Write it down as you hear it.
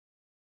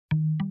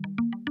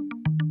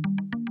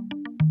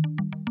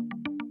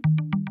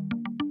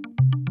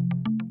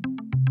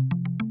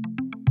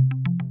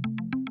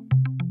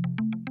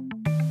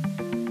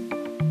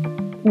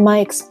My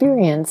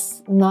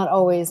experience, not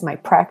always my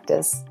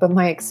practice, but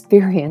my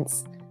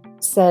experience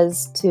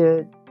says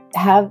to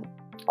have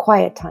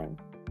quiet time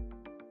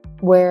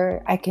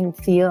where I can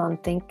feel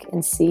and think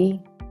and see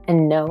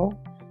and know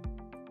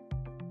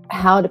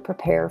how to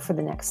prepare for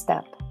the next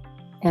step.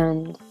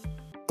 And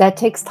that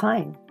takes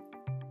time.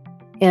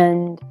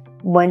 And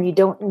when you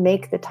don't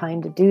make the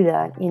time to do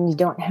that and you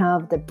don't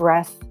have the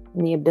breath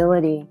and the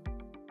ability,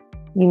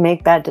 you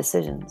make bad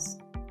decisions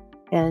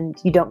and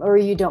you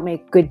don't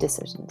make good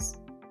decisions.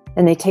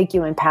 And they take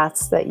you in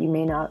paths that you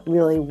may not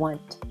really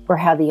want or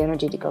have the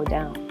energy to go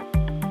down.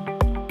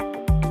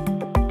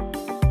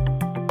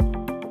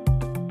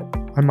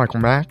 I'm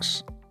Michael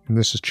Max, and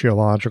this is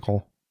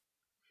Geological.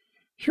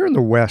 Here in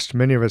the West,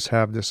 many of us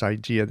have this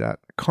idea that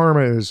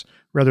karma is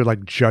rather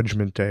like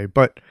Judgment Day,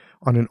 but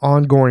on an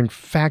ongoing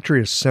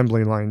factory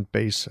assembly line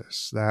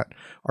basis, that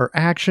our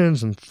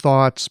actions and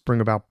thoughts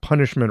bring about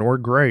punishment or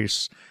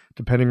grace,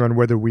 depending on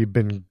whether we've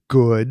been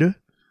good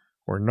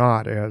or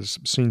not, as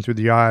seen through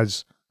the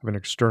eyes of an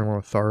external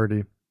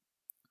authority.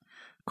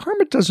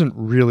 Karma doesn't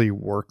really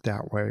work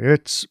that way.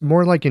 It's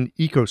more like an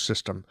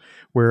ecosystem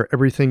where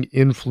everything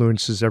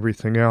influences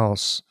everything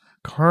else.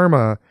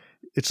 Karma,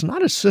 it's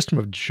not a system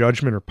of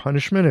judgment or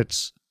punishment.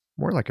 It's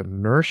more like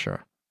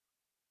inertia.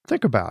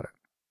 Think about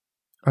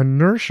it.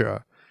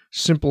 Inertia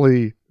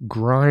simply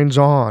grinds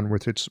on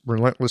with its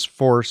relentless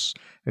force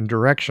and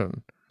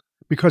direction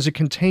because it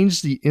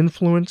contains the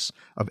influence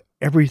of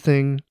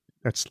everything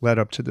that's led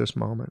up to this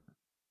moment.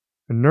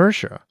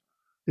 Inertia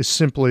is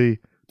simply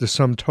the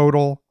sum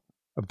total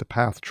of the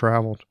path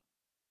traveled.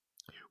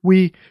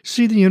 We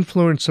see the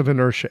influence of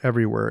inertia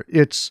everywhere.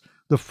 It's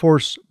the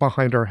force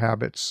behind our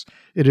habits.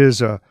 It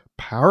is a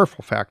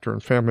powerful factor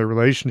in family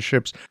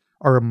relationships.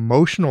 Our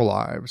emotional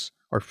lives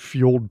are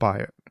fueled by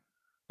it.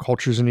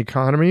 Cultures and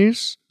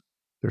economies,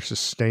 they're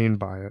sustained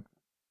by it.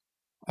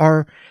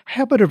 Our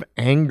habit of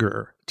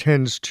anger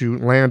tends to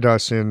land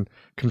us in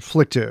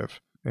conflictive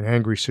and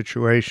angry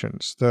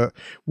situations. The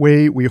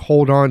way we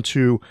hold on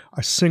to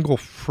a single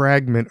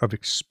fragment of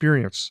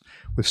experience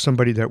with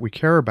somebody that we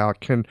care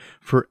about can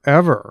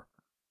forever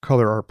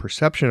color our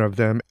perception of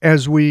them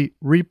as we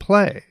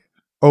replay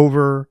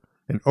over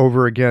and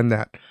over again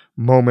that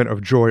moment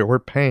of joy or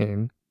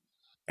pain.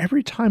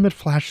 Every time it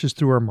flashes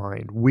through our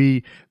mind,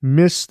 we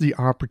miss the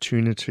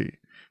opportunity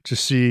to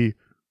see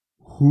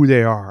who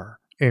they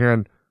are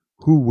and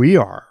who we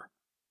are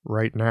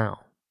right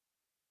now.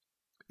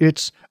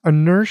 It's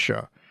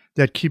inertia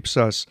that keeps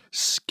us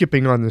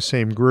skipping on the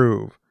same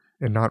groove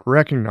and not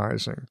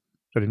recognizing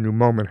that a new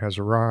moment has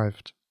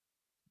arrived.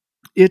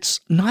 It's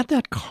not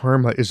that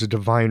karma is a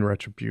divine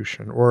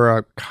retribution or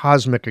a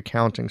cosmic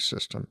accounting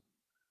system.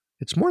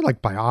 It's more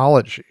like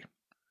biology.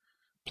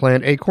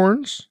 Plant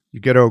acorns, you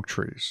get oak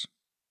trees.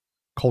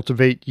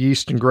 Cultivate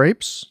yeast and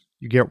grapes,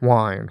 you get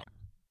wine.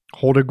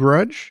 Hold a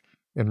grudge,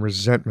 and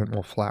resentment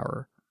will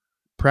flower.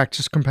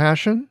 Practice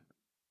compassion,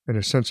 and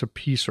a sense of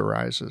peace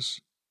arises.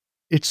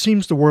 It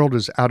seems the world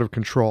is out of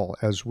control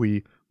as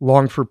we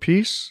long for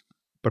peace,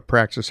 but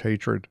practice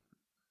hatred.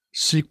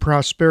 Seek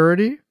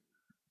prosperity,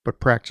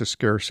 but practice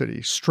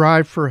scarcity.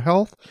 Strive for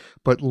health,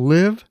 but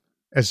live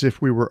as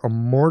if we were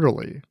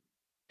immortally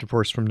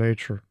divorced from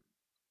nature.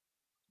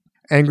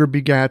 Anger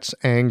begats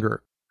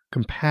anger.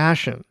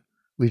 Compassion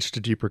leads to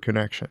deeper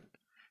connection.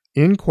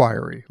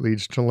 Inquiry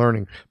leads to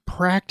learning.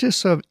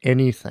 Practice of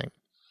anything,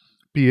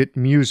 be it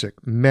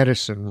music,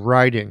 medicine,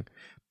 writing,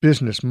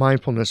 business,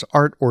 mindfulness,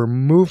 art, or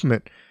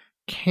movement,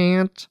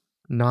 can't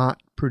not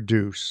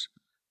produce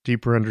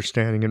deeper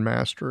understanding and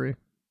mastery.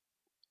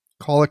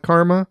 Call it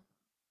karma,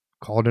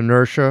 call it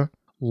inertia.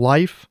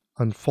 Life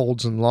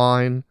unfolds in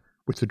line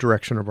with the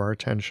direction of our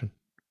attention.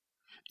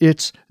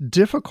 It's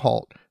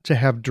difficult to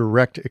have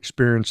direct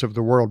experience of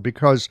the world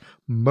because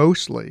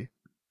mostly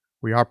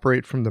we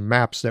operate from the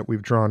maps that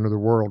we've drawn of the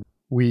world.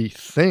 We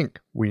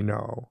think we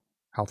know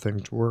how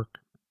things work.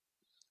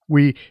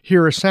 We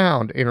hear a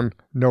sound and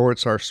know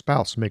it's our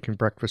spouse making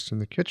breakfast in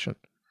the kitchen.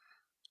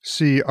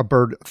 See a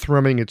bird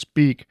thrumming its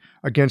beak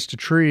against a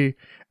tree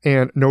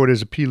and know it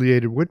is a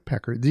pileated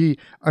woodpecker. The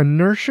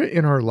inertia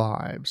in our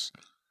lives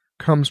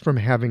comes from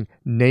having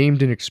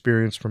named an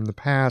experience from the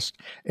past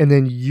and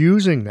then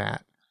using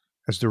that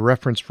as the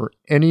reference for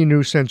any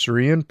new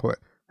sensory input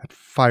that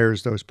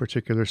fires those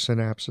particular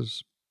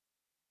synapses.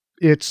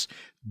 It's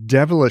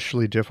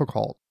devilishly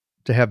difficult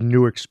to have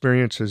new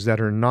experiences that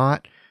are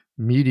not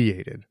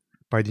mediated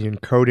by the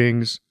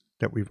encodings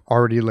that we've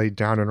already laid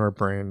down in our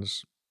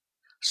brains.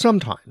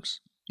 Sometimes,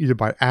 either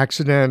by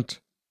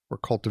accident or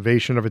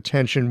cultivation of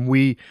attention,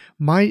 we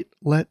might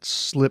let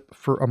slip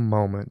for a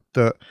moment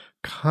the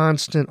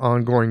constant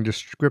ongoing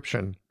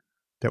description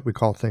that we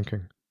call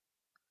thinking.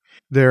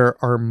 There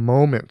are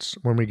moments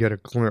when we get a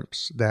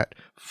glimpse that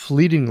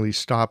fleetingly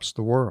stops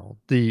the world.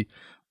 The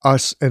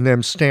us and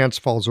them stance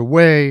falls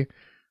away.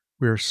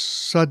 We are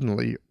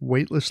suddenly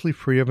weightlessly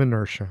free of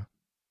inertia.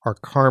 Our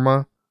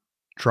karma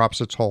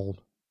drops its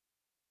hold.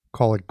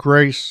 Call it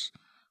grace,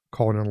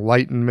 call it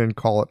enlightenment,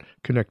 call it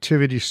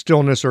connectivity,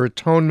 stillness, or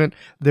atonement.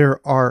 There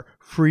are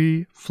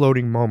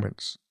free-floating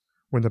moments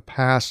when the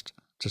past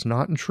does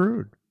not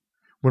intrude,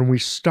 when we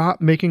stop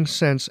making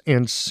sense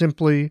and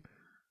simply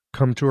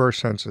come to our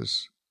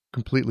senses,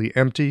 completely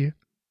empty,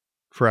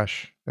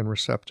 fresh, and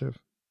receptive.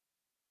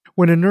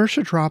 When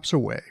inertia drops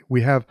away,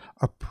 we have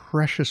a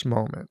precious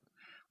moment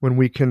when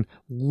we can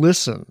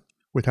listen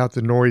without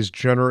the noise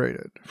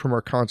generated from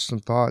our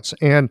constant thoughts.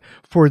 And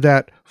for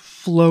that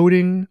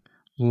floating,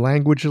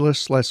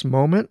 languageless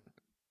moment,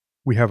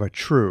 we have a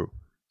true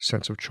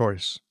sense of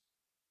choice.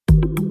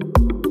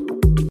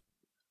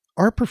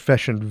 Our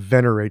profession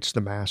venerates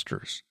the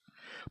masters.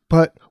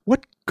 But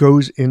what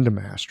goes into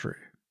mastery?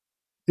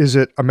 Is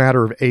it a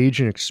matter of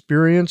age and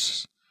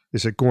experience?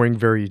 Is it going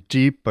very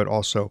deep but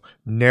also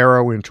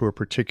narrow into a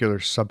particular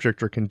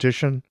subject or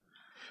condition?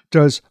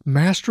 Does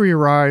mastery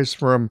arise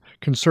from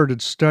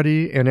concerted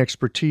study and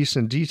expertise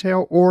in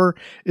detail, or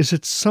is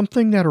it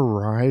something that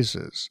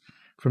arises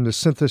from the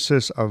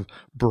synthesis of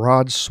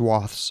broad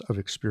swaths of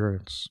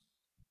experience?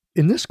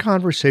 In this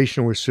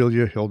conversation with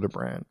Celia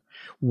Hildebrand,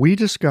 we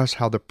discuss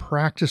how the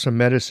practice of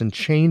medicine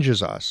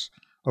changes us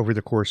over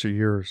the course of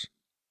years,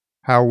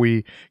 how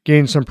we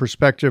gain some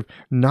perspective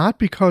not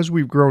because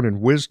we've grown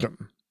in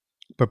wisdom,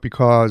 but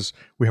because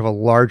we have a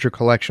larger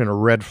collection of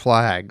red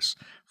flags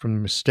from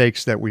the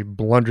mistakes that we've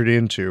blundered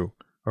into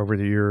over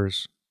the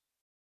years.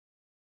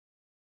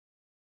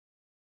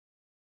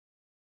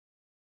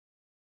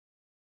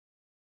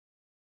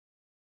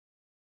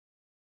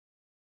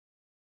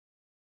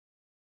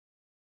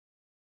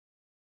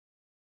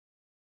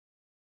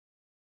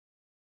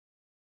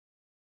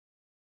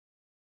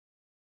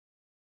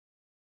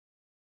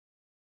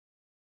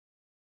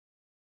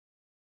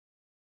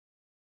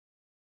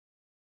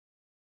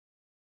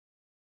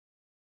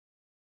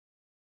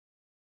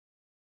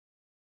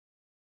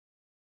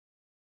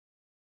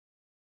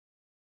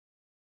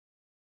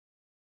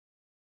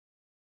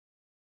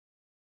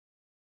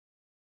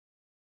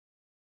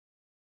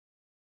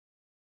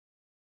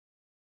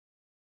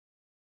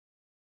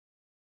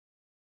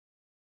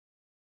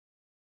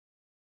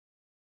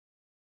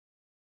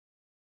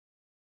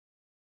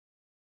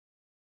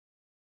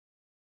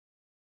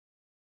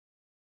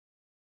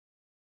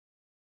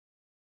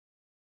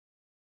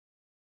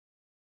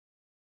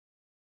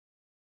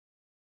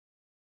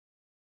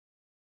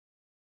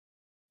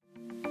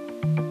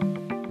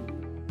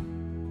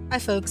 Hi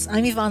folks,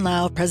 I'm Yvonne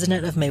Lau,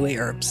 president of Mayway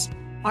Herbs.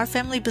 Our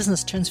family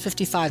business turns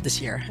 55 this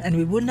year, and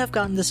we wouldn't have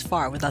gotten this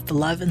far without the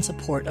love and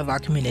support of our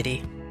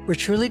community. We're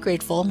truly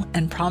grateful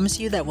and promise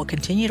you that we'll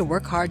continue to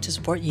work hard to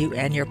support you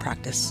and your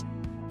practice.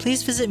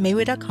 Please visit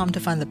Mayway.com to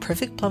find the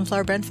perfect plum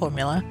flower brand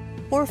formula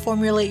or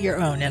formulate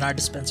your own in our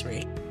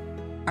dispensary.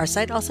 Our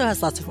site also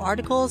has lots of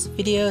articles,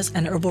 videos,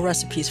 and herbal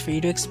recipes for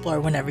you to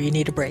explore whenever you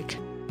need a break.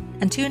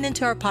 And tune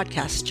into our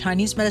podcast,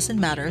 Chinese Medicine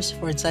Matters,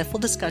 for insightful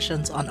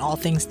discussions on all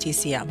things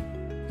TCM.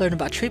 Learn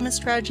about treatment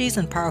strategies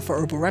and powerful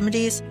herbal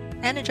remedies,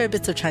 and enjoy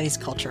bits of Chinese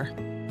culture.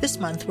 This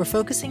month, we're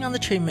focusing on the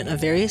treatment of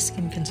various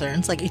skin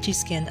concerns like itchy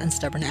skin and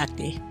stubborn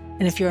acne.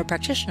 And if you're a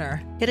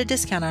practitioner, get a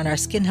discount on our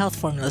skin health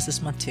formulas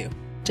this month too.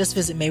 Just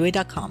visit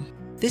Mayway.com.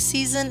 This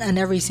season and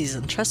every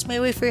season, trust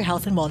Mayway for your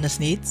health and wellness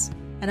needs.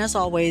 And as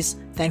always,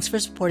 thanks for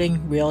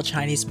supporting real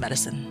Chinese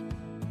medicine.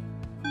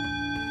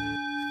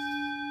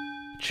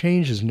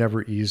 Change is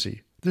never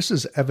easy. This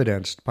is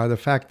evidenced by the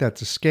fact that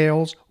the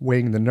scales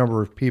weighing the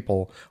number of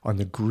people on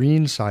the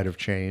green side of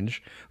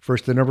change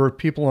versus the number of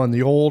people on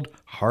the old,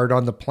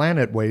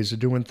 hard-on-the-planet ways of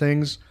doing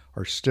things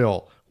are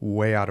still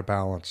way out of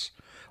balance.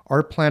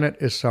 Our planet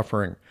is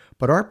suffering,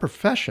 but our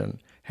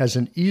profession has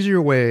an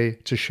easier way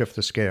to shift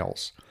the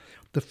scales.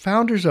 The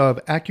founders of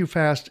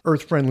AccuFast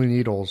Earth-Friendly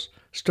Needles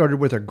started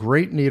with a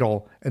great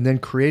needle and then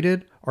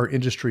created our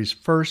industry's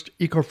first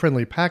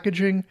eco-friendly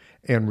packaging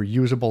and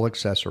reusable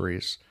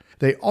accessories.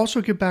 They also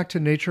give back to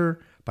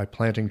nature by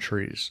planting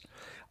trees.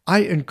 I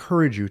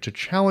encourage you to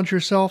challenge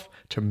yourself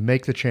to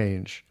make the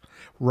change.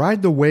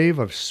 Ride the wave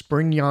of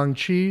spring yang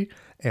qi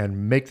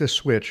and make the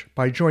switch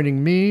by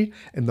joining me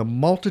and the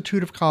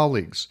multitude of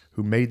colleagues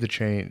who made the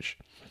change.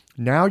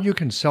 Now you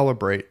can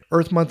celebrate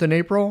Earth Month in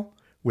April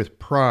with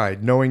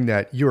pride, knowing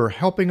that you are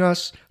helping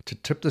us to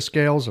tip the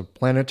scales of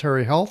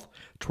planetary health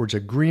towards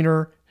a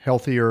greener,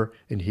 healthier,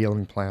 and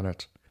healing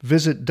planet.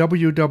 Visit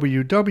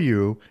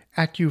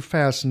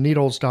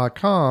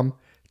www.accufastneedles.com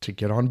to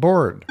get on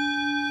board.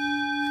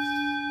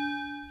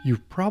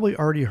 You've probably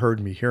already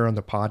heard me here on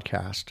the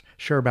podcast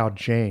share about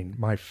Jane,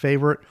 my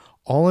favorite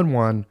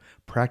all-in-one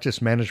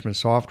practice management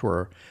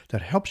software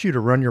that helps you to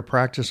run your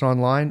practice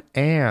online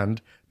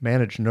and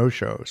manage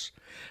no-shows.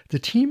 The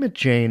team at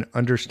Jane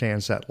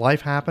understands that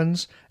life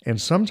happens,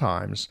 and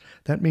sometimes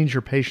that means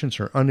your patients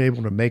are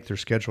unable to make their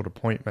scheduled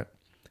appointment.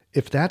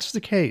 If that's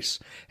the case,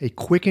 a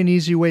quick and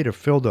easy way to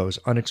fill those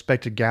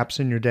unexpected gaps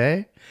in your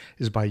day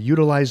is by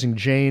utilizing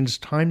Jane's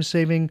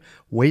time-saving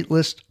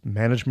waitlist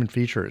management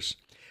features.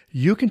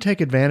 You can take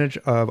advantage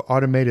of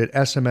automated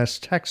SMS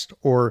text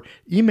or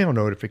email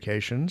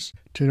notifications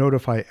to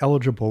notify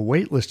eligible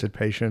waitlisted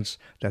patients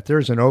that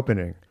there's an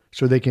opening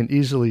so they can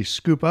easily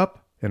scoop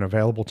up an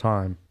available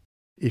time.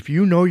 If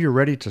you know you're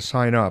ready to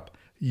sign up,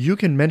 you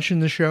can mention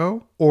the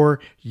show or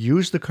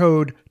use the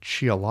code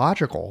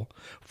QIOLOGICAL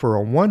for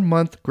a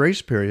 1-month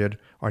grace period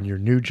on your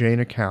new Jane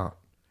account.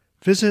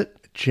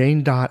 Visit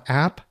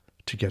jane.app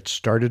to get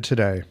started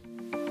today.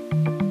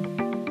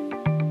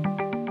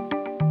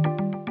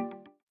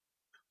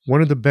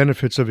 One of the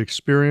benefits of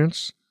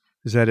experience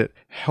is that it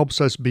helps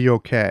us be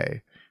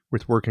okay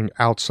with working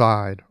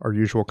outside our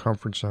usual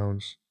comfort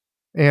zones,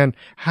 and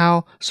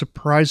how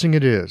surprising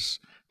it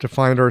is to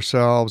find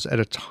ourselves at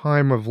a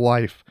time of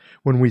life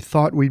when we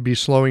thought we'd be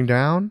slowing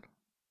down,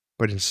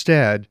 but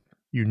instead,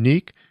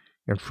 unique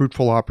and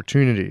fruitful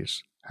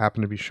opportunities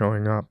happen to be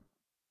showing up.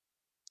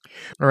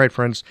 All right,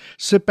 friends,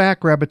 sit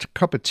back, grab a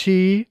cup of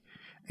tea,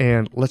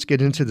 and let's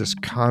get into this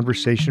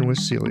conversation with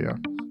Celia.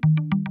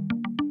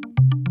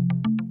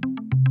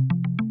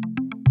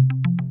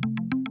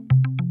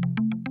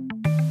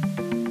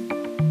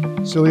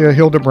 Celia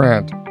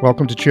Hildebrand,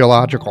 welcome to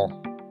QIOLOGICAL.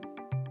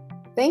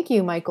 Thank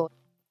you, Michael.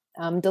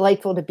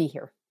 Delightful to be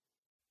here.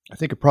 I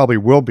think it probably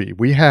will be.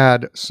 We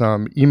had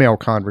some email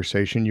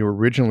conversation. You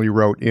originally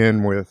wrote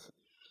in with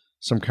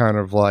some kind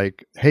of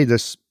like, hey,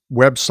 this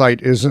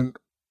website isn't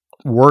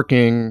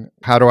working.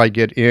 How do I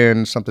get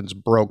in? Something's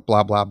broke,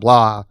 blah, blah,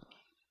 blah.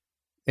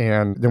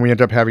 And then we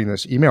ended up having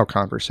this email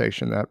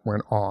conversation that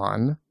went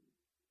on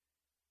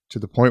to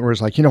the point where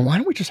it's like, why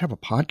don't we just have a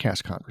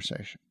podcast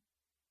conversation?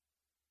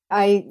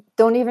 I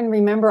don't even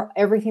remember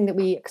everything that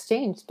we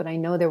exchanged, but I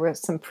know there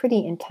was some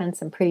pretty intense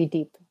and pretty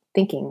deep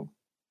thinking,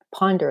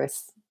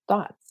 ponderous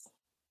thoughts.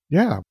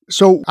 Yeah.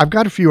 So I've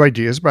got a few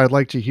ideas, but I'd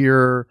like to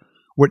hear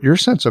what your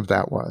sense of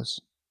that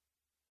was.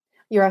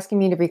 You're asking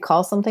me to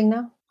recall something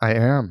now? I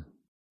am.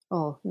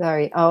 Oh,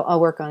 sorry. I'll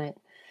work on it.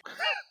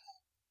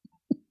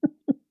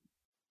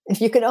 If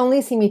you could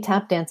only see me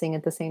tap dancing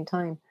at the same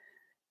time.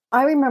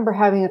 I remember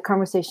having a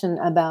conversation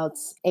about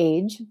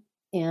age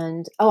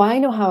and, I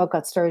know how it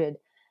got started.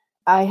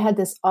 I had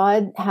this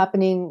odd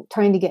happening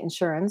trying to get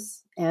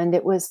insurance, and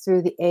it was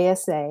through the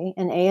ASA,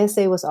 and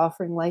ASA was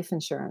offering life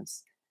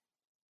insurance.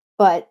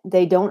 But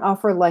they don't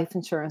offer life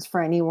insurance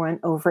for anyone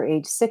over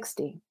age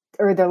 60,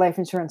 or their life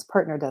insurance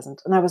partner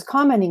doesn't. And I was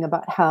commenting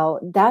about how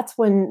that's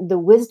when the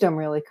wisdom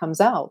really comes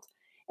out.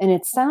 And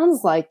it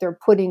sounds like they're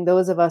putting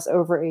those of us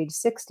over age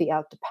 60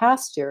 out to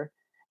pasture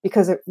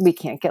because we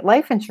can't get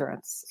life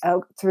insurance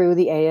out through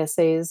the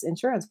ASA's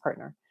insurance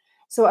partner.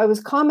 So I was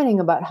commenting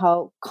about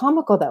how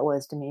comical that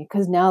was to me,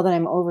 because now that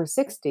I'm over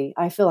 60,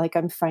 I feel like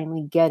I'm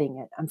finally getting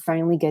it. I'm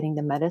finally getting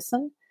the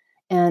medicine,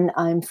 and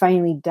I'm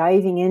finally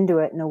diving into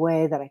it in a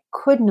way that I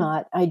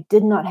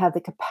did not have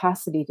the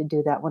capacity to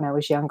do that when I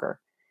was younger.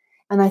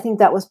 And I think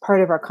that was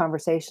part of our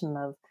conversation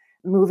of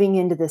moving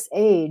into this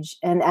age.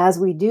 And as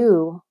we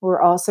do,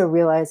 we're also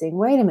realizing,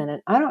 wait a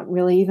minute, I don't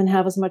really even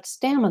have as much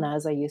stamina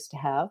as I used to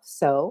have.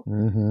 So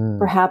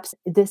perhaps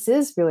this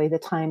is really the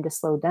time to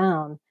slow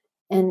down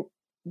and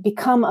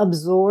become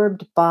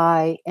absorbed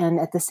by, and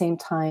at the same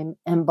time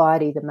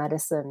embody the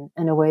medicine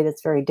in a way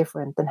that's very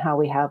different than how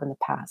we have in the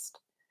past.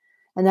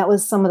 And that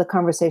was some of the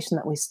conversation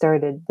that we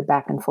started, the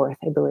back and forth,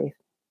 I believe.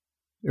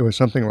 It was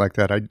something like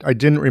that. I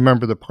didn't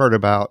remember the part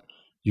about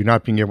you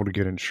not being able to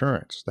get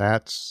insurance.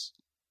 That's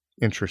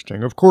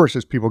interesting. Of course,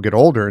 as people get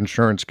older,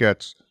 insurance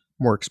gets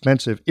more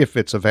expensive if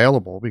it's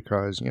available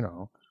because,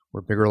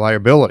 we're a bigger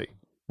liability.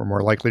 We're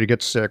more likely to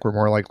get sick. We're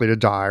more likely to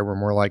die. We're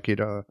more likely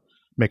to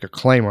make a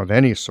claim of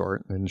any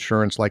sort.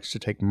 Insurance likes to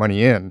take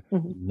money in,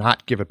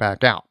 not give it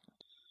back out.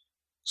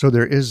 So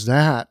there is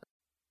that.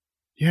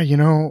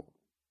 Yeah,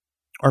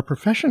 our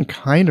profession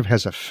kind of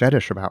has a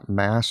fetish about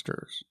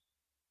masters,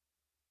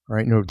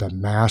 right? The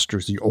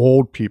masters, the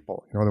old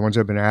people, the ones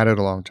that have been at it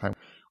a long time.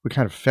 We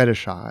kind of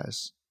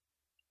fetishize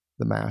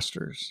the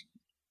masters.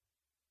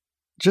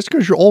 Just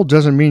because you're old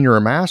doesn't mean you're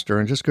a master,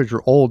 and just because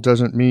you're old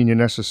doesn't mean you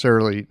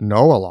necessarily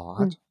know a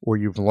lot or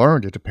you've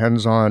learned. It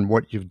depends on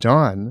what you've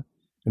done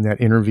in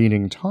that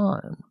intervening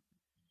time.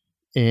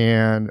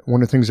 And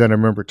one of the things that I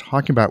remember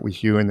talking about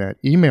with you in that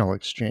email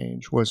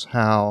exchange was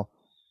how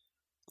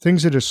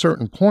things at a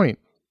certain point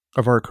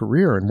of our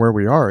career and where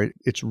we are,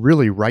 it's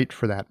really right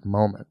for that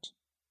moment.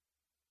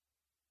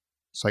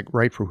 It's like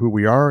right for who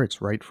we are.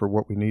 It's right for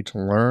what we need to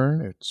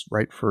learn. It's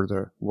right for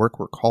the work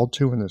we're called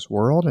to in this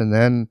world. And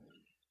then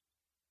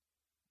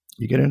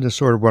you get into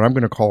sort of what I'm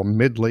going to call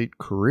mid-late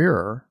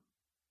career.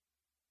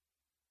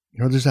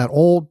 There's that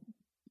old,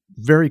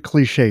 very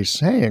cliche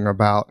saying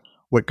about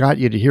what got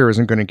you to here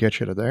isn't going to get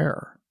you to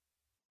there.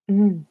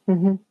 And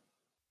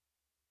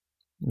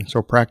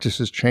so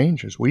practices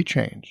change as we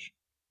change.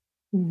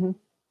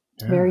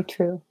 Yeah. Very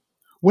true.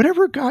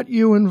 Whatever got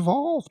you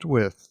involved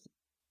with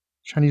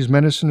Chinese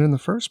medicine in the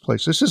first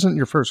place? This isn't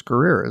your first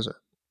career, is it?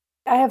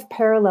 I have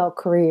parallel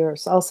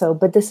careers also,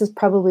 but this is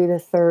probably the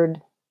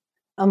third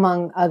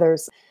among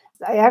others.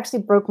 I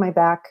actually broke my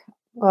back.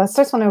 Well, it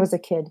starts when I was a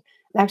kid.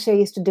 Actually, I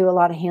used to do a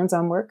lot of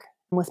hands-on work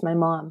with my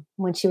mom.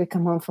 When she would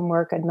come home from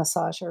work, I'd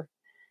massage her.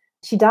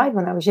 She died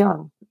when I was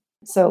young,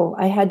 so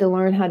I had to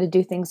learn how to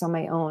do things on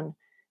my own.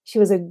 She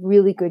was a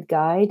really good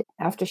guide.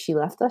 After she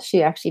left us,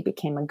 she actually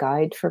became a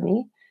guide for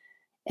me.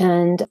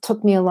 and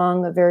took me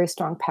along a very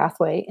strong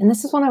pathway. And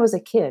this is when I was a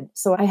kid.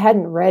 So I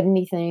hadn't read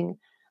anything.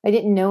 I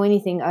didn't know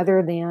anything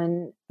other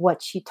than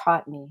what she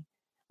taught me.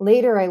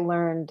 Later, I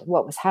learned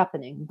what was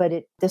happening, but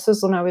this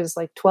was when I was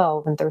like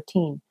 12 and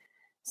 13.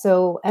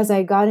 So as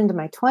I got into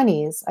my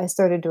 20s, I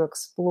started to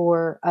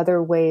explore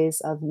other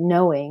ways of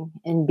knowing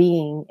and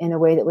being in a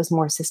way that was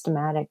more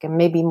systematic and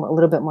maybe a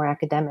little bit more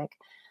academic.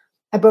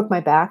 I broke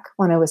my back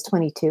when I was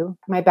 22.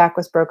 My back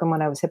was broken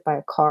when I was hit by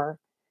a car.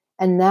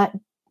 And that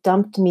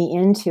dumped me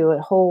into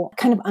a whole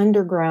kind of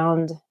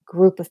underground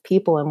group of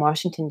people in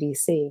Washington,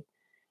 D.C.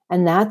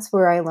 And that's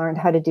where I learned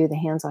how to do the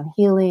hands-on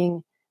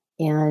healing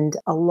and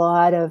a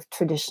lot of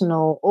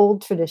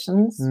old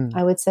traditions,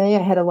 I would say.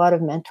 I had a lot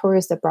of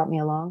mentors that brought me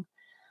along.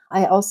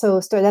 I also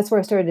that's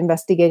where I started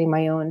investigating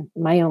my own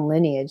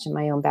lineage and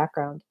my own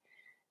background.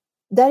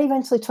 That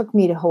eventually took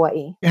me to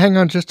Hawaii. Hang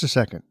on just a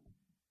second.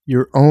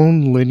 Your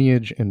own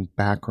lineage and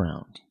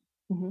background.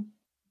 Mm-hmm.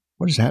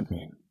 What does that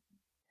mean?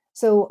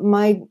 So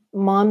my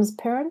mom's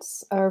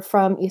parents are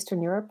from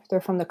Eastern Europe.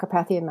 They're from the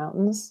Carpathian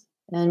Mountains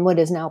and what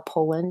is now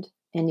Poland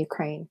and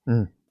Ukraine.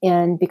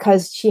 And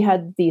because she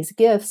had these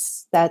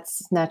gifts,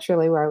 that's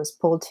naturally where I was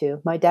pulled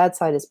to. My dad's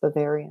side is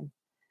Bavarian.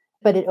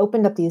 But it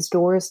opened up these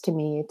doors to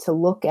me to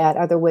look at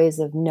other ways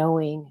of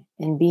knowing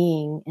and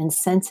being and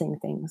sensing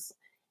things.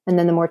 And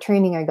then the more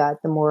training I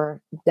got, the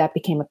more that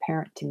became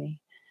apparent to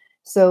me.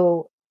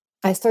 So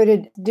I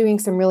started doing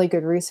some really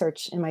good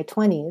research in my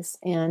 20s,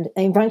 and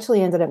I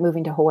eventually ended up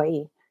moving to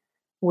Hawaii,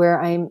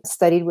 where I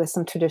studied with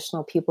some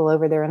traditional people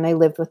over there, and I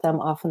lived with them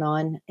off and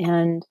on,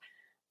 and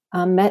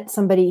met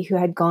somebody who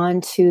had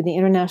gone to the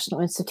International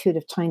Institute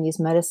of Chinese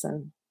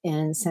Medicine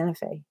in Santa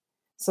Fe.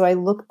 So I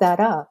looked that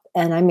up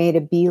and I made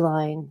a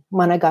beeline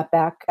when I got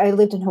back. I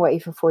lived in Hawaii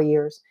for 4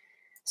 years.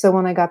 So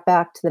when I got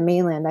back to the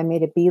mainland, I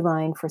made a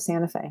beeline for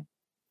Santa Fe.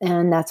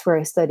 And that's where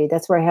I studied.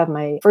 That's where I have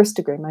my first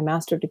degree, my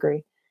master's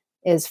degree,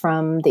 is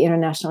from the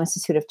International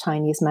Institute of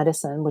Chinese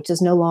Medicine, which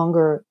is no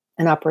longer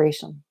in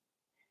operation.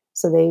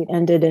 So they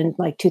ended in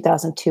like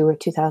 2002 or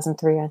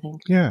 2003, I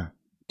think. Yeah.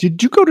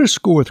 Did you go to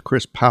school with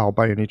Chris Powell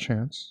by any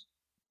chance?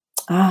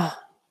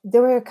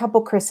 There were a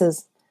couple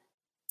Chris's.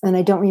 And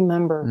I don't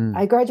remember.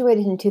 I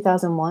graduated in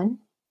 2001.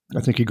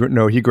 I think he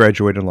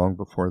graduated long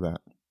before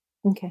that.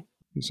 Okay.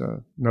 He's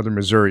another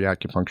Missouri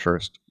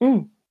acupuncturist.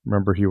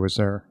 Remember he was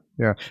there.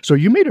 Yeah. So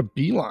you made a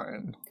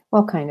beeline.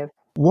 Well, kind of.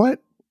 What?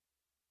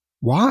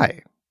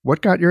 Why?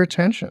 What got your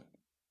attention?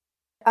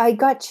 I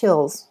got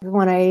chills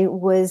when I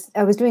was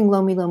doing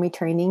Lomi Lomi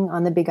training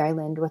on the Big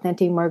Island with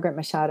Auntie Margaret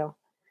Machado.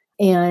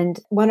 And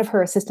one of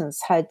her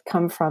assistants had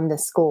come from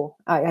this school,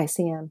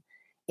 ICM.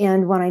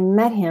 And when I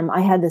met him,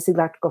 I had this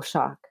electrical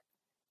shock.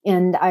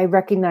 And I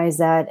recognized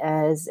that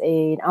as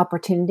an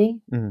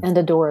opportunity and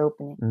a door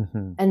opening.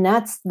 Mm-hmm. And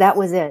that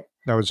was it.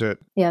 That was it.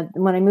 Yeah.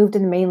 When I moved to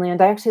the mainland,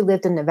 I actually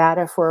lived in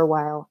Nevada for a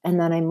while. And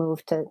then I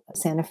moved to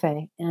Santa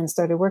Fe and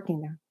started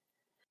working there.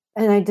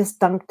 And I just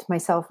dunked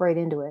myself right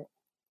into it.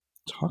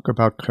 Talk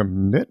about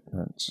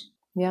commitment.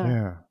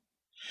 Yeah.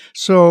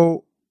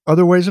 So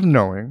other ways of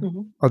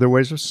knowing, other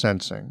ways of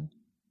sensing.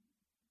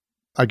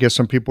 I guess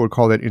some people would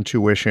call that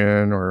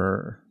intuition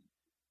or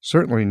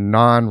certainly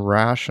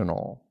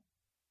non-rational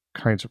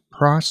kinds of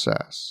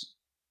process.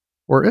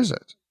 Or is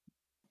it?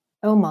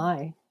 Oh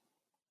my.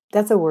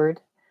 That's a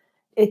word.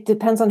 It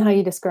depends on how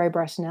you describe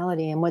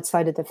rationality and what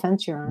side of the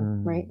fence you're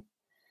on, right?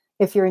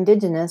 If you're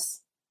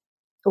indigenous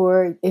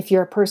or if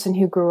you're a person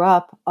who grew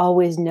up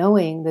always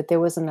knowing that there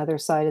was another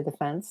side of the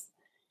fence,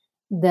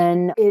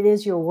 then it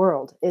is your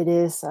world. It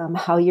is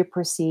how you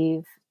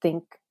perceive,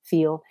 think,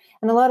 feel.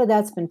 And a lot of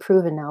that's been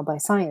proven now by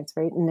science,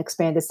 right? In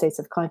expanded states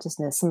of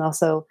consciousness and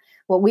also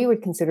what we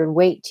would consider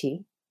Wei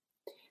Qi.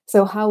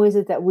 So how is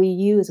it that we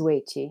use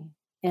Wei Qi?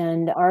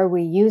 And are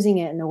we using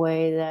it in a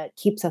way that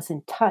keeps us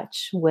in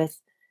touch with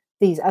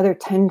these other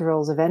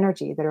tendrils of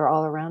energy that are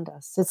all around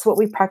us? It's what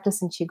we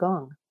practice in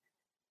Qigong.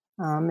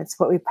 It's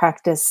what we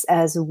practice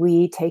as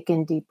we take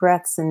in deep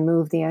breaths and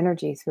move the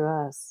energy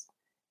through us.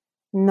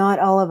 Not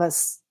all of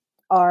us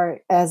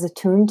are as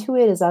attuned to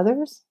it as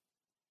others,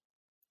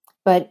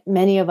 but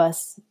many of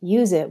us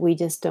use it. We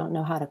just don't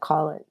know how to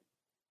call it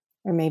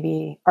or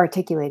maybe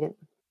articulate it.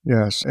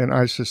 Yes, and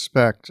I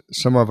suspect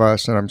some of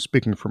us, and I'm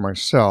speaking for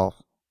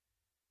myself,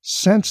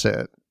 sense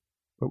it,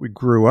 but we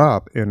grew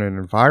up in an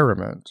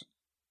environment.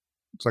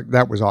 It's like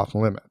that was off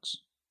limits.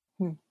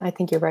 I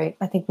think you're right.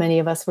 I think many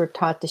of us were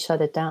taught to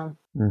shut it down.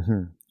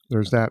 Mm-hmm.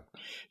 There's that.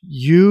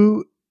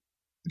 You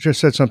just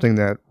said something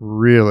that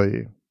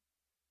really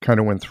kind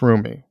of went through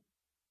me,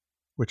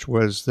 which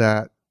was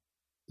that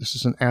this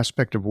is an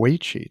aspect of Wei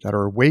Qi, that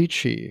our Wei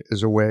Qi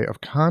is a way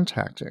of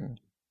contacting,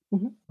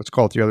 let's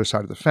call it the other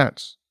side of the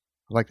fence.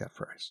 I like that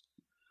phrase.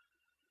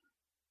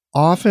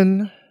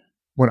 Often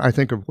when I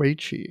think of Wei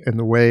Qi and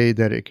the way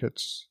that it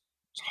gets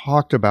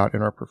talked about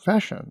in our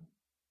profession,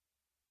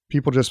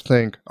 people just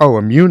think, oh,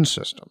 immune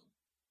system,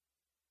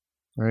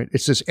 right?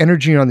 It's this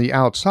energy on the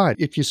outside.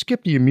 If you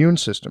skip the immune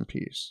system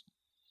piece,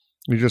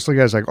 you just look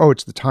at it as like, oh,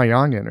 it's the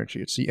Taiyang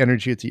energy. It's the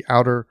energy at the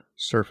outer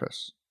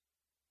surface.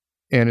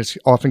 And it's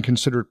often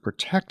considered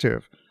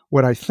protective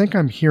What I think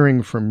I'm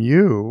hearing from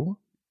you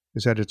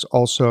is that it's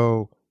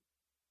also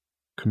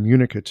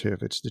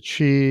communicative. It's the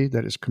chi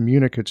that is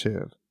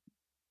communicative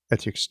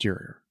at the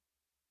exterior.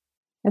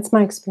 That's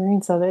my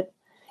experience of it.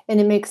 And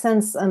it makes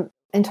sense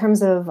in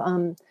terms of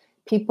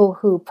people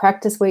who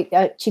practice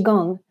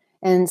Qigong.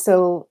 And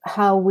so,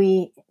 how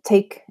we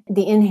take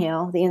the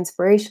inhale, the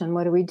inspiration,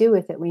 what do we do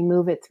with it? We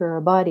move it through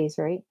our bodies,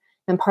 right?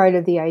 And part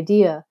of the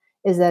idea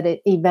is that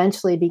it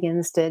eventually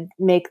begins to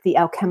make the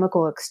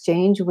alchemical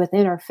exchange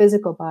within our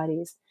physical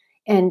bodies.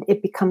 And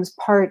it becomes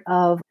part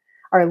of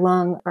our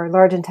lung, our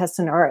large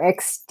intestine, our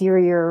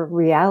exterior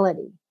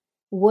reality.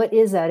 What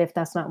is that if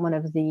that's not one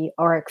of the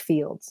auric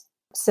fields?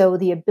 So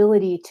the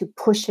ability to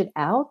push it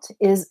out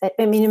is,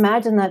 I mean,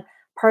 imagine that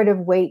part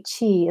of Wei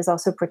Qi is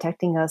also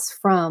protecting us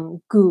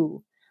from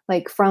gu,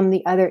 like from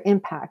the other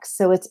impacts.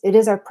 So it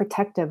is our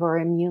protective or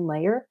immune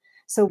layer.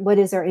 So what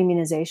is our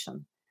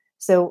immunization?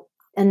 So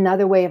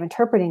another way of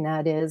interpreting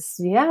that is,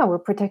 yeah, we're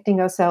protecting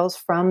ourselves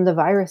from the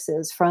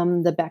viruses,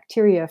 from the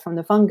bacteria, from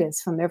the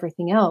fungus, from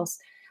everything else.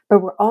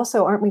 But we're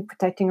also, aren't we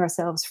protecting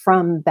ourselves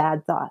from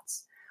bad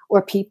thoughts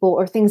or people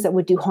or things that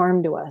would do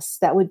harm to us?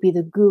 That would be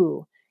the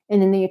gu.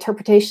 And in the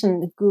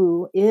interpretation, the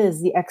gu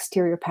is the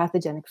exterior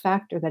pathogenic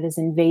factor that is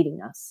invading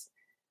us.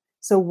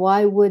 So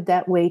why would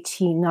that Wei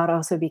Qi not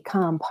also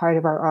become part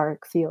of our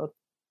auric field?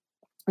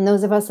 And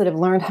those of us that have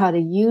learned how to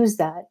use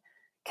that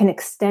can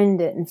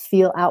extend it and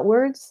feel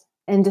outwards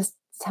and just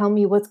tell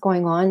me what's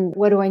going on.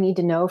 What do I need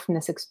to know from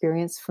this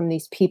experience, from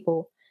these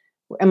people?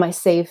 Am I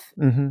safe?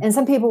 Mm-hmm. And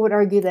some people would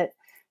argue that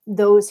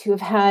those who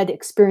have had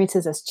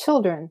experiences as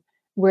children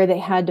where they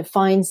had to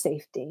find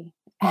safety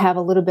have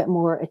a little bit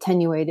more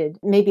attenuated,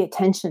 maybe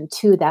attention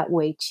to that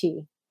Wei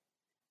Qi,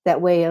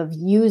 that way of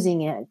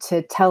using it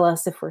to tell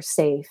us if we're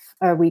safe.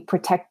 Are we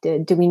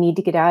protected? Do we need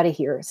to get out of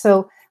here?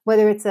 So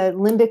whether it's a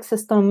limbic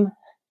system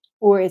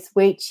or it's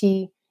Wei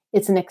Qi,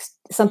 it's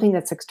something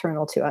that's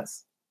external to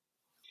us.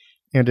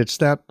 And it's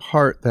that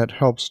part that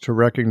helps to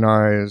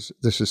recognize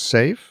this is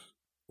safe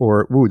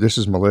or, ooh, this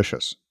is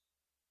malicious.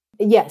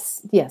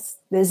 Yes.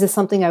 Is this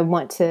something I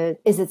want to,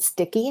 is it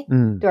sticky?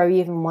 Do I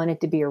even want it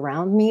to be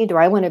around me? Do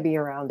I want to be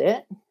around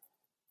it?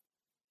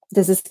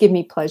 Does this give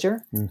me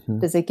pleasure? Mm-hmm.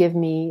 Does it give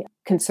me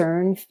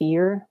concern,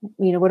 fear?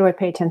 What do I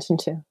pay attention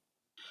to?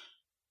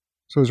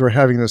 So as we're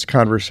having this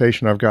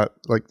conversation, I've got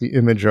like the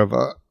image of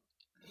a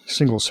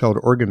single-celled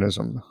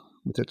organism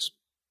with its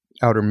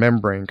outer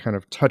membrane kind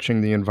of touching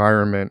the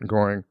environment and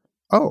going,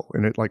 oh,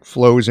 and it like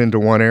flows into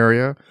one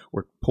area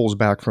or pulls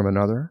back from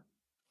another.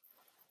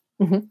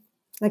 Mm-hmm.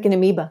 Like an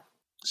amoeba.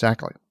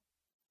 Exactly.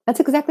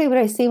 That's exactly what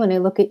I see when I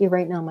look at you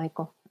right now,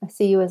 Michael. I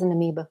see you as an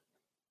amoeba.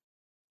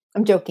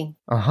 I'm joking.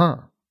 Uh-huh.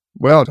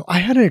 Well, I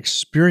had an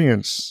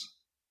experience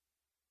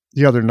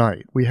the other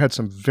night. We had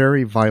some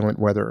very violent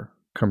weather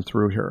come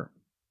through here.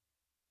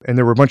 And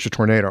there were a bunch of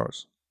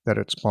tornadoes that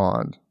had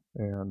spawned.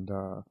 And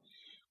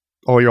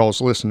all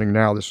y'all's listening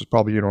now, this was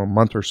probably, a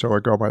month or so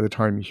ago by the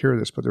time you hear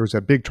this, but there was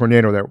that big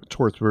tornado that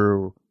tore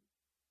through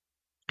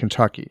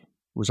Kentucky.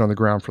 It was on the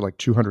ground for like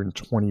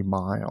 220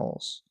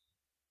 miles.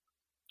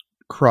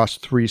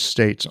 Crossed 3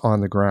 states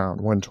on the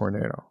ground, one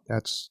tornado.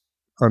 That's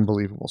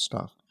unbelievable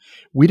stuff.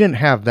 We didn't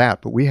have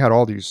that, but we had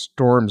all these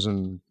storms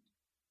and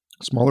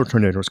smaller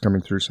tornadoes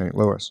coming through St.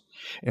 Louis.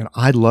 And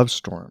I love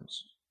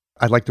storms.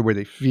 I like the way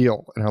they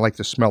feel, and I like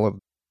the smell of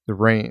the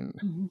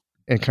rain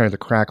and kind of the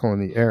crackle in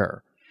the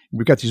air.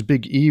 We've got these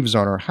big eaves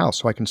on our house,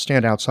 so I can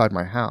stand outside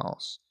my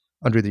house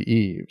under the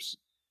eaves,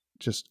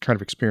 just kind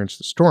of experience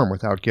the storm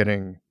without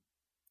getting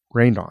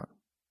rained on.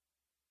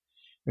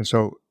 And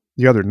so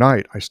the other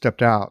night, I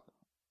stepped out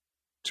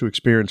to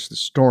experience the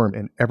storm,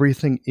 and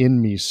everything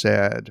in me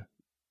said,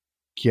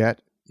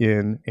 get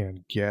in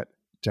and get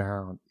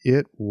down.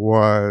 It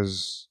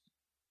was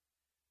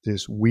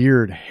this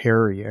weird,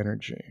 hairy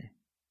energy.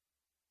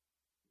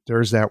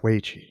 There's that Wei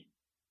Qi.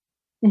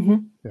 Mm-hmm.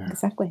 Yeah.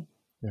 Exactly.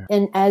 Yeah.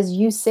 And as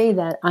you say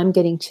that, I'm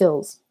getting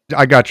chills.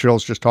 I got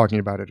chills just talking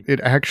about it.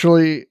 It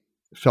actually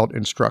felt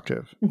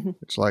instructive. Mm-hmm.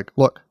 It's like,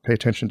 look, pay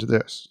attention to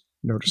this.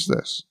 Notice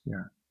this.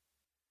 Yeah.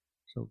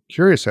 So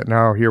curious that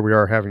now here we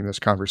are having this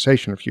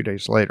conversation a few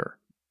days later.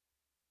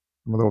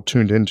 I'm a little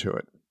tuned into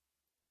it.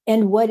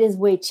 And what is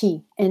Wei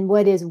Qi? And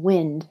what is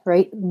wind,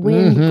 right?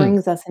 Wind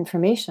brings us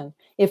information.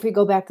 If we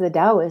go back to the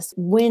Taoists,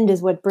 wind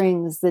is what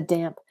brings the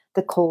damp,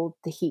 the cold,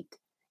 the heat,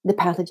 the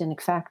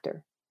pathogenic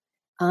factor.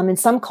 In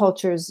some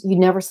cultures, you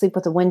never sleep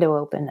with the window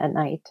open at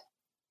night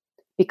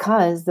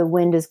because the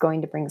wind is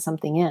going to bring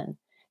something in.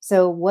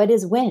 So what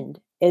is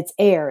wind? It's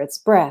air, it's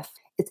breath,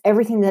 it's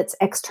everything that's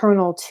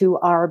external to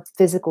our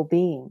physical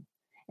being.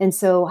 And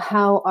so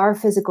how our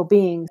physical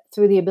being,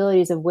 through the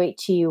abilities of Wei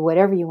Qi, or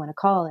whatever you want to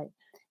call it,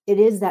 it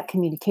is that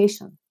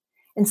communication.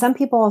 And some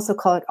people also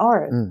call it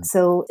art.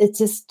 So it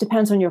just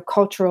depends on your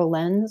cultural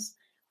lens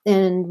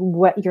and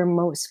what you're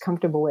most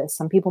comfortable with.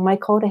 Some people might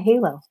call it a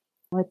halo.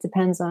 It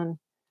depends on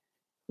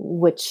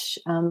which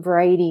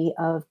variety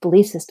of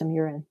belief system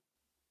you're in.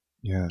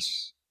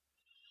 Yes.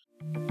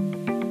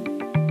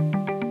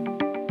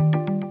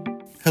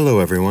 Hello,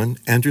 everyone.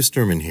 Andrew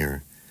Sturman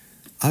here.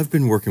 I've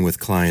been working with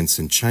clients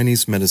in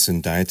Chinese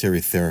medicine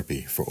dietary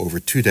therapy for over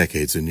 2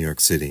 decades in New York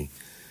City.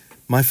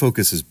 My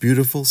focus is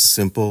beautiful,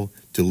 simple,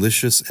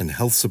 delicious, and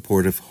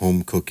health-supportive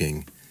home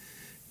cooking.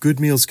 Good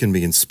meals can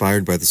be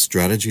inspired by the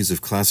strategies of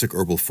classic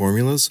herbal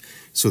formulas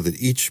so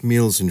that each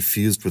meal is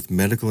infused with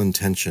medical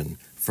intention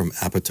from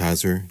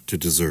appetizer to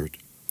dessert.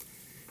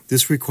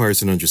 This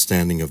requires an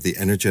understanding of the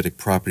energetic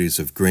properties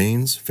of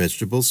grains,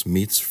 vegetables,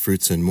 meats,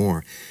 fruits, and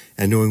more,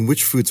 and knowing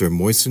which foods are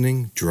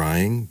moistening,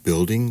 drying,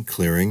 building,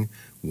 clearing,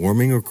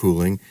 warming or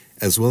cooling,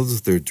 as well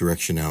as their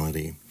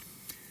directionality.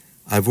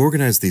 I've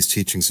organized these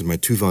teachings in my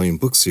 2-volume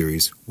book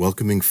series,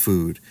 Welcoming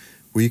Food,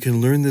 where you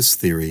can learn this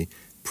theory,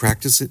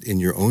 practice it in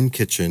your own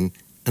kitchen,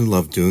 and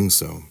love doing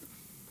so.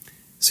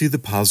 See the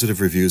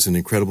positive reviews and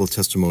incredible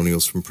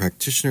testimonials from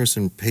practitioners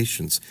and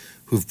patients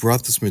who've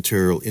brought this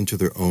material into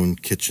their own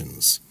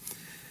kitchens.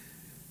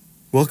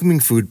 Welcoming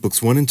Food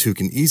Books 1 and 2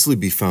 can easily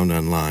be found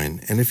online,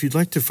 and if you'd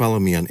like to follow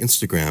me on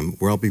Instagram,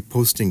 where I'll be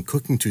posting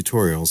cooking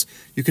tutorials,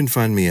 you can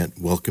find me at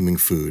Welcoming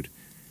Food.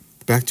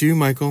 Back to you,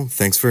 Michael.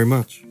 Thanks very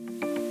much.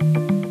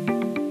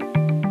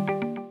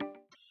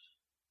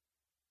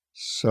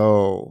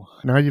 So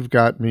now you've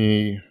got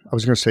me, I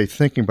was going to say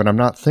thinking, but I'm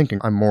not thinking.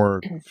 I'm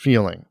more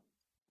feeling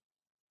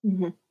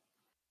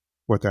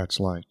what that's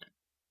like.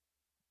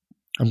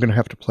 I'm going to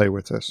have to play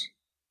with this.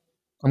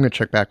 I'm going to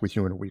check back with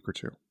you in a week or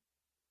two.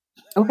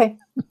 Okay.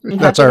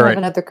 That's all right. Have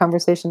another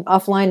conversation,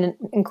 offline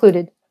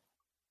included.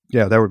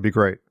 Yeah, that would be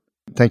great.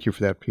 Thank you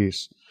for that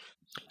piece.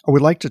 I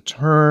would like to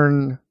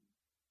turn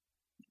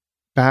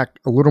back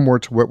a little more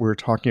to what we were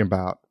talking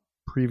about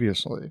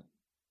previously,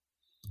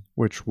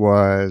 which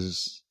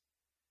was,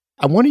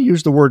 I want to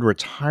use the word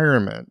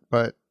retirement,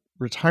 but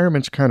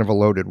retirement's kind of a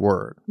loaded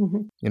word.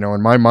 You know,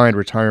 in my mind,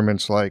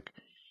 retirement's like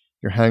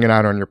you're hanging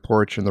out on your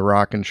porch in the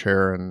rocking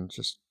chair and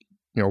just,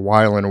 you know,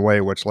 whiling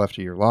away what's left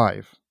of your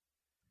life.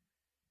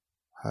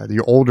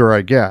 The older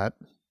I get,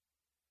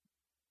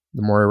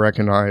 the more I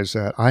recognize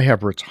that I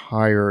have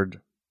retired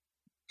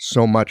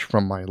so much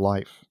from my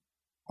life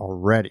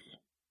already.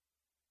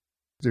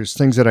 There's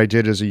things that I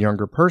did as a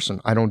younger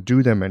person. I don't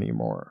do them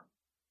anymore.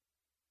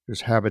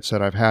 There's habits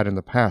that I've had in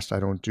the past. I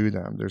don't do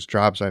them. There's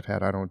jobs I've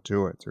had. I don't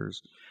do it.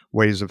 There's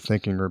ways of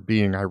thinking or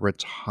being. I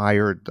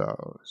retired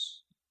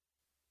those.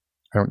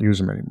 I don't use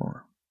them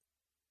anymore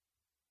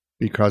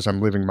because I'm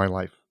living my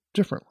life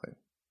differently.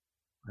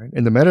 Right?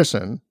 And the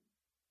medicine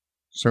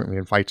certainly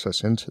invites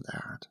us into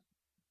that.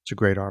 It's a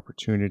great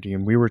opportunity.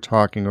 And we were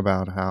talking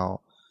about how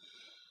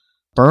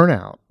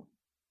burnout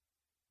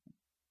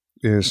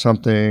is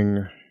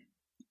something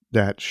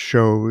that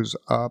shows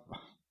up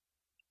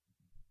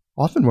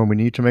often when we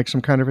need to make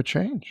some kind of a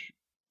change.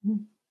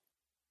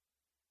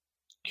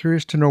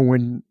 Curious to know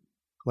when,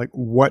 like,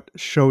 what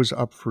shows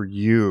up for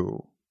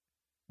you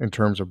in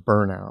terms of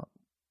burnout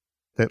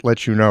that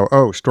lets you know,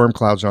 oh, storm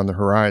clouds on the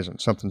horizon,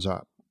 something's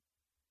up.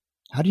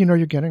 How do you know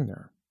you're getting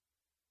there?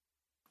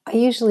 I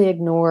usually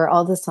ignore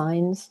all the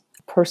signs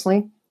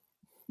personally.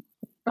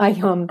 I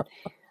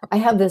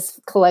have this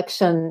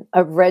collection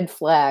of red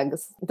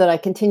flags that I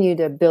continue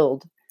to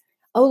build.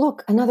 Oh,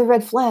 look, another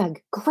red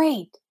flag.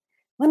 Great.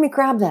 Let me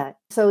grab that.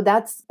 So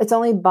it's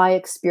only by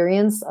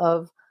experience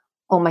of,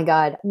 oh my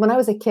God. When I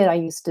was a kid, I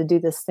used to do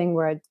this thing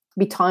where I'd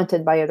be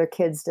taunted by other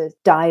kids to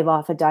dive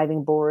off a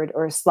diving board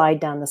or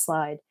slide down the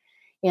slide.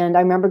 And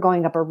I remember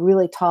going up a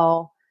really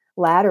tall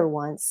ladder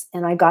once,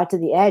 and I got to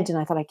the edge and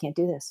I thought, I can't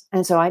do this.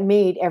 And so I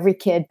made every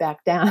kid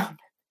back down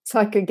so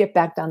I could get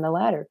back down the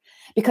ladder.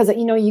 Because,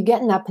 you know, you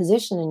get in that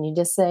position and you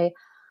just say,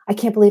 I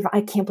can't believe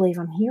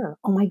I'm here.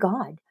 Oh my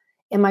God.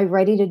 Am I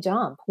ready to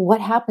jump? What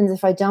happens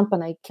if I jump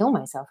and I kill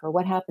myself? Or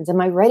what happens? Am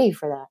I ready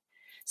for that?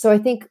 So I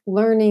think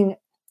learning,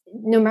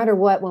 no matter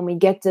what, when we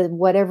get to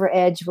whatever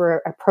edge we're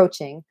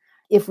approaching,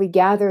 if we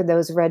gather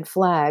those red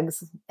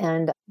flags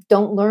and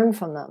don't learn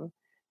from them.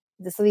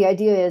 So the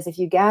idea is if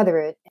you gather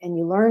it and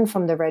you learn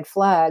from the red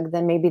flag,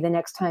 then maybe the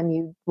next time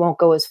you won't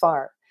go as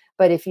far.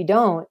 But if you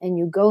don't and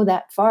you go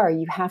that far,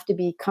 you have to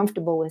be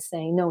comfortable with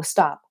saying, no,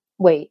 stop,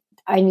 wait,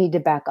 I need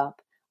to back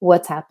up.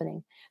 What's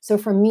happening? So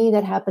for me,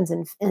 that happens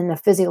in the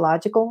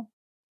physiological.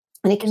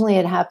 And occasionally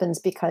it happens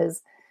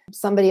because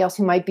somebody else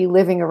who might be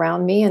living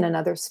around me in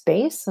another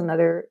space,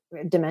 another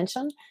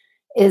dimension,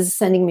 is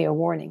sending me a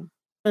warning.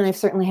 And I've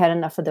certainly had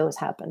enough of those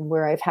happen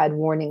where I've had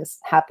warnings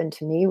happen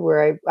to me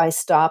where I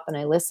stop and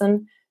I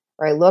listen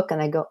or I look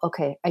and I go,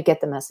 okay, I get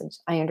the message.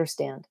 I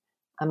understand.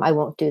 I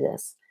won't do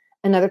this.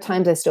 And other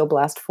times I still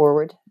blast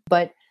forward.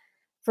 But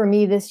for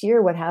me this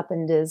year, what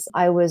happened is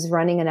I was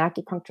running an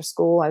acupuncture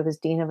school. I was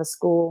dean of a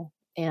school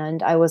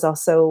and I was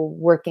also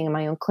working in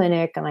my own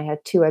clinic and I had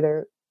 2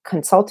 other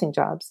consulting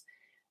jobs.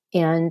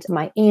 And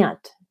my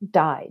aunt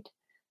died.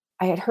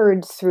 I had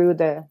heard through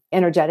the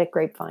energetic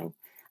grapevine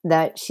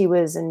that she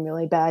was in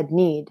really bad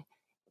need.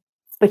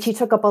 But she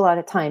took up a lot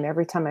of time.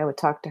 Every time I would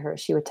talk to her,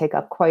 she would take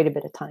up quite a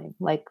bit of time,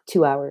 like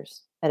 2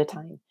 hours at a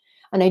time.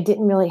 And I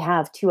didn't really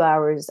have 2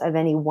 hours of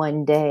any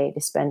one day to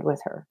spend with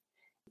her.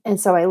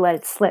 And so I let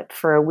it slip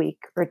for a week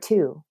or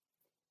 2.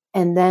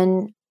 And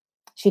then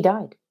she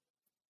died.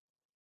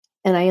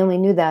 And I only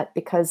knew that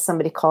because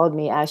somebody called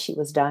me as she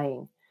was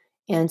dying.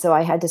 And so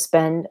I had to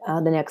spend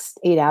the next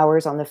 8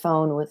 hours on the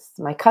phone with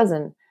my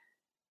cousin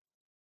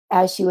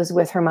as she was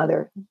with her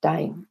mother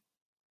dying.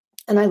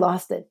 And I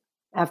lost it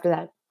after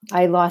that.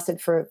 I lost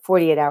it for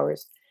 48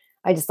 hours.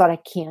 I just thought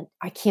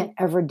I can't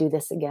ever do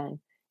this again,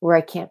 where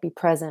I can't be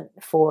present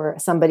for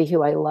somebody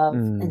who I love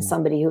and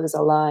somebody who is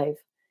alive,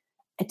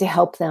 and to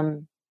help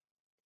them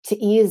to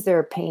ease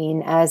their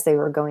pain as they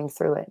were going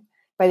through it.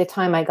 By the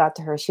time I got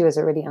to her, she was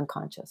already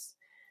unconscious.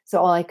 So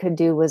all I could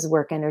do was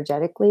work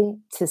energetically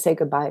to say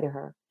goodbye to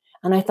her.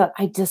 And I thought,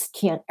 I just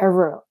can't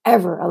ever,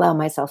 ever allow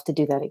myself to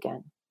do that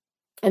again.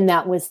 And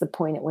that was the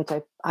point at which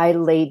I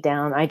laid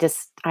down. I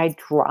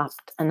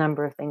dropped a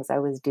number of things I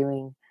was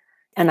doing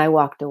and I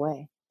walked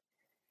away,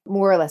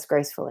 more or less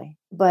gracefully.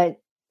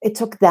 But it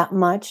took that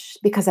much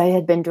because I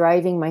had been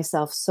driving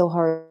myself so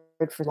hard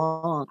for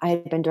long. I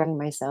had been driving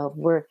myself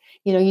where,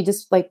 you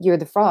just like you're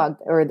the frog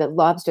or the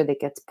lobster that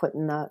gets put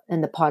in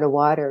the pot of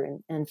water.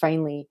 And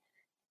finally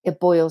it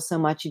boils so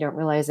much you don't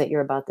realize that you're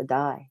about to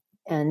die.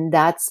 And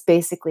that's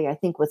basically, I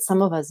think, what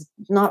some of us,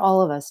 not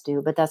all of us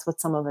do, but that's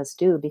what some of us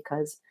do,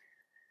 because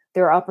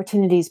there are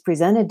opportunities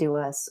presented to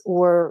us,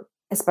 or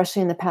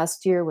especially in the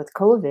past year with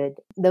COVID,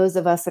 those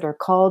of us that are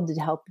called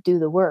to help do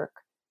the work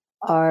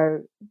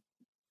are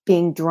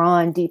being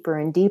drawn deeper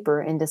and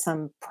deeper into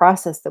some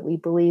process that we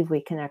believe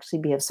we can actually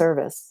be of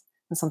service.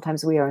 And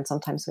sometimes we are, and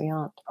sometimes we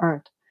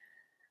aren't.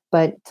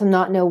 But to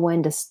not know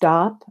when to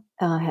stop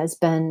has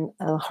been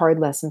a hard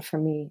lesson for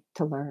me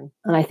to learn.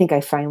 And I think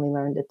I finally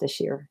learned it this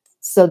year.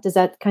 So does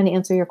that kind of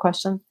answer your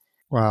question?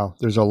 Wow,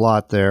 there's a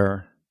lot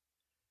there.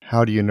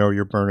 How do you know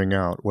you're burning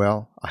out?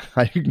 Well,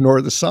 I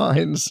ignore the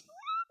signs.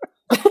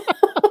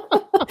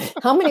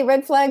 How many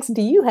red flags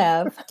do you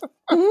have?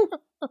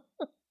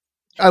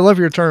 I love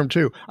your term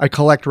too. I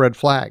collect red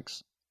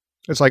flags.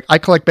 It's like I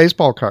collect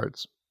baseball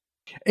cards.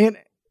 And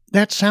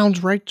that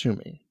sounds right to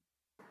me.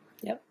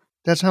 Yep.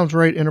 That sounds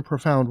right in a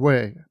profound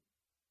way.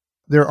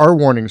 There are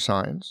warning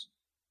signs.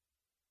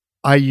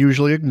 I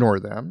usually ignore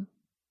them.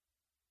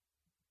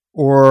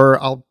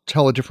 Or I'll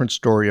tell a different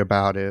story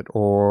about it.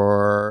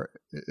 Or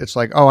it's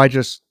like, oh, I'm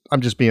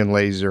just being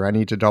lazy, or I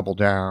need to double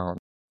down.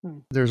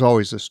 There's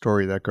always a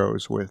story that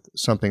goes with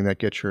something that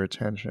gets your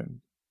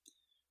attention.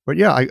 But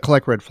yeah, I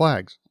collect red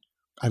flags.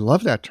 I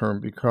love that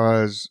term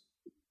because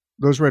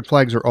those red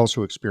flags are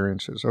also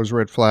experiences. Those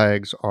red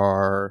flags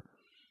are,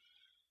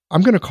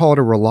 I'm going to call it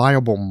a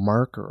reliable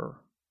marker.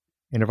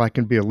 And if I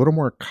can be a little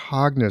more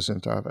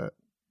cognizant of it,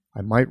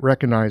 I might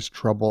recognize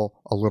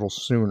trouble a little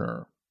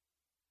sooner.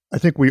 I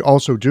think we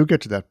also do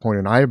get to that point,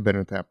 and I have been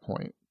at that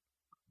point,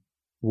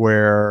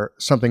 where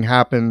something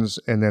happens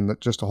and then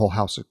just a whole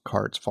house of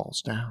cards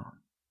falls down.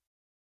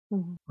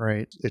 Mm-hmm.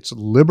 Right? It's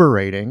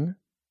liberating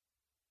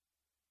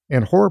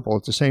and horrible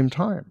at the same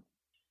time.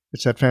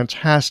 It's that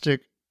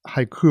fantastic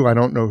haiku. I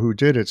don't know who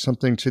did it.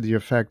 Something to the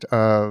effect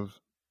of,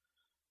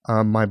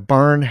 my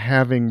barn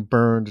having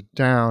burned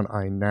down,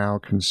 I now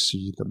can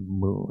see the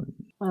moon.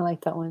 I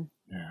like that one.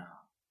 Yeah.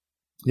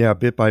 Yeah,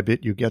 bit by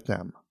bit you get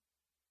them.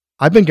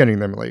 I've been getting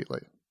them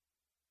lately.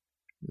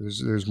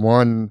 There's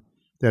one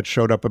that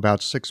showed up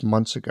about 6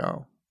 months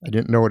ago. I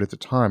didn't know it at the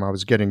time.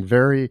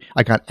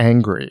 I got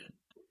angry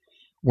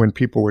when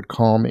people would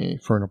call me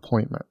for an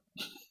appointment.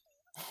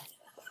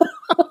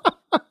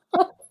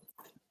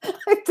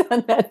 I've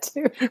done that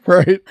too.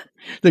 Right?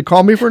 They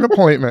call me for an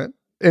appointment,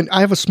 and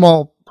I have a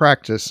small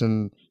practice,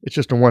 and it's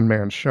just a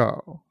one-man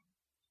show.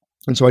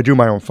 And so I do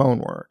my own phone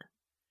work.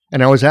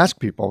 And I always ask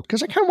people,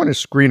 because I kind of want to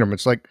screen them.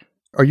 It's like,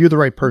 are you the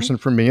right person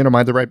for me? And am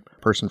I the right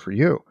person for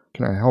you?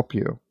 Can I help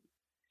you?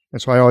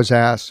 And so I always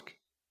ask,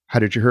 how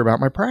did you hear about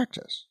my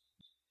practice?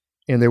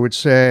 And they would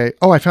say,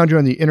 oh, I found you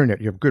on the internet.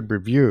 You have good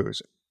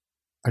reviews.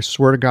 I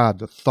swear to God,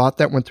 the thought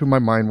that went through my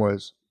mind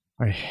was,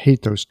 I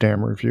hate those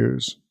damn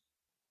reviews.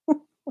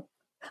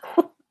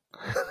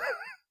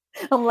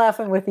 I'm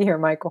laughing with you here,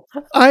 Michael.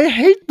 I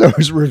hate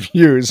those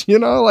reviews,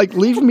 like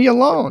leave me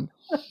alone.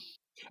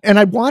 And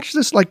I watch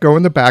this go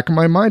in the back of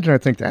my mind, and I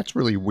think that's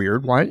really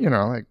weird. Why,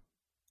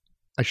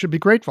 I should be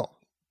grateful.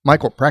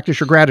 Michael, practice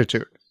your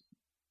gratitude.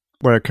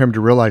 What I come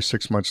to realize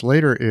 6 months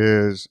later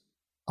is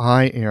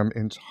I am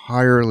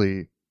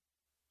entirely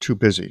too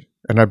busy.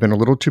 And I've been a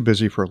little too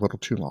busy for a little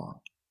too long.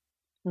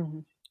 Mm-hmm.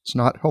 It's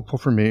not helpful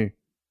for me.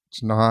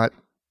 It's not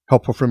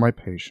helpful for my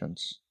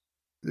patients.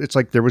 It's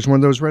like there was one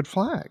of those red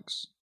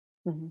flags.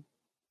 Mm-hmm.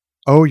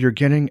 Oh, you're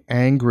getting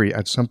angry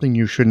at something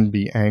you shouldn't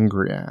be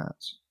angry at.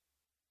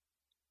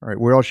 All right,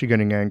 where else are you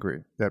getting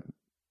angry? That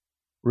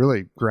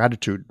really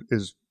gratitude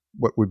is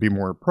what would be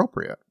more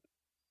appropriate.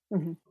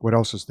 Mm-hmm. What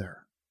else is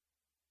there?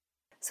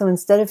 So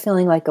instead of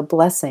feeling like a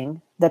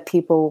blessing that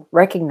people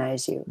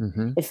recognize you,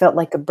 mm-hmm. it felt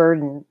like a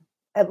burden.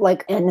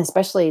 And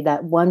especially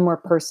that one more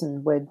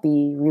person would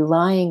be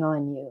relying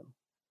on you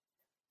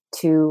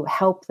to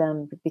help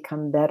them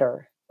become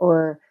better.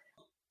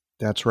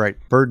 That's right.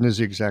 Burden is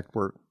the exact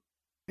word.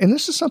 And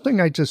this is something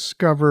I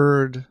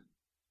discovered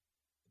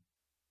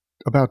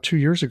about 2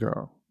 years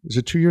ago. Is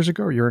it 2 years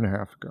ago or a year and a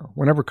half ago?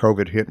 Whenever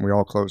COVID hit and we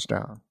all closed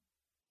down.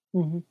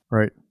 Mm-hmm.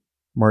 Right.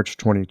 March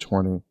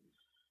 2020.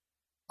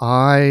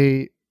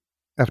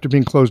 After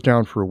being closed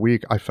down for a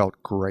week, I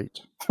felt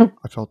great.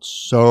 I felt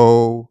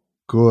so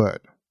good.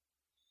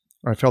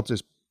 I felt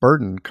this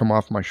burden come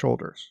off my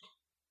shoulders.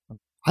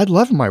 I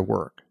love my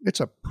work. It's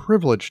a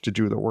privilege to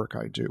do the work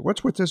I do.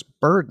 What's with this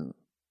burden?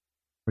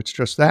 It's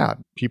just that.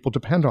 People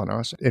depend on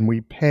us, and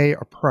we pay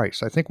a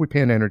price. I think we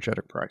pay an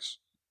energetic price.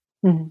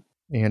 Mm-hmm.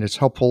 And it's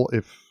helpful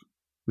if,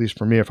 at least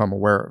for me, if I'm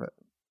aware of it.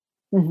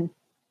 Mm-hmm.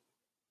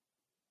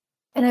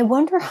 And I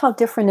wonder how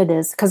different it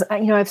is, because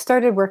I've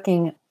started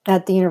working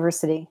at the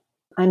university.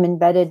 I'm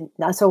embedded,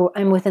 so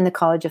I'm within the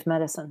College of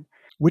Medicine.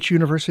 Which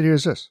university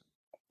is this?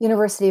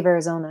 University of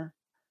Arizona,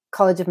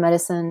 College of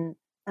Medicine,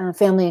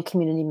 Family and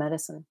Community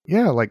Medicine.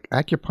 Yeah, like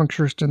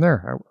acupuncturist in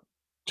there.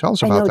 Tell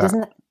us about that. Doesn't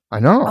that? I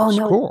know. Oh, it's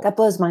no, cool. that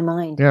blows my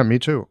mind. Yeah, me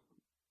too.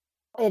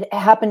 It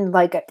happened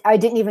I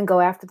didn't even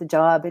go after the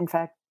job. In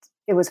fact,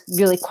 it was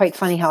really quite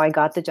funny how I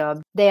got the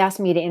job. They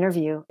asked me to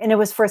interview, and it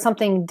was for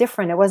something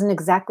different. It wasn't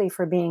exactly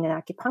for being an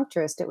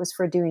acupuncturist. It was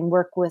for doing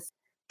work with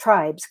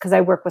tribes, because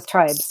I work with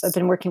tribes. I've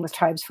been working with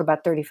tribes for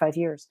about 35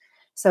 years.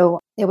 So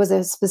it was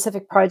a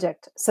specific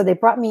project. So they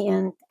brought me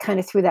in kind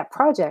of through that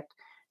project,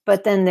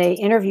 but then they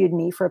interviewed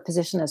me for a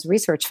position as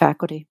research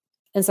faculty.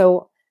 And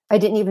so I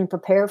didn't even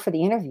prepare for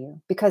the interview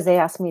because they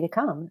asked me to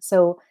come.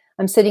 So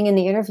I'm sitting in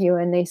the interview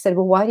and they said,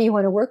 well, why do you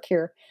want to work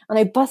here? And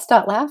I bust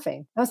out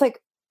laughing. I was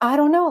like, I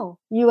don't know.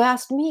 You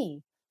asked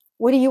me.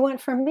 What do you want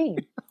from me?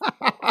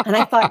 And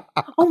I thought,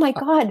 oh my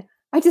God,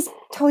 I just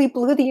totally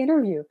blew the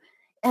interview.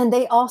 And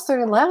they all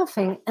started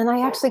laughing, and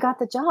I actually got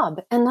the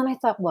job. And then I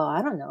thought, well,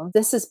 I don't know.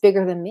 This is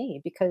bigger than me,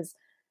 because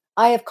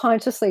I have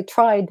consciously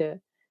tried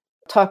to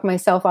talk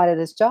myself out of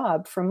this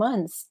job for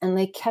months, and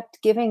they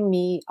kept giving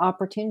me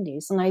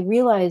opportunities. And I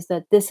realized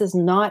that this is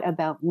not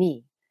about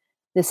me.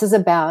 This is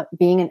about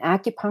being an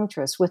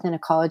acupuncturist within a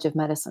College of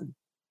Medicine.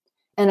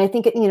 And I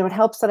think it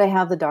helps that I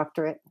have the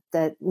doctorate,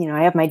 that,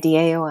 I have my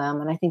DAOM,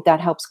 and I think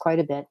that helps quite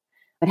a bit.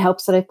 It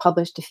helps that I've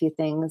published a few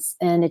things,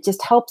 and it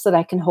just helps that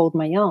I can hold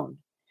my own.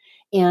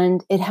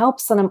 And it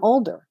helps that I'm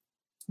older,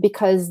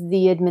 because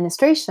the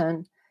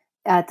administration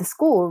at the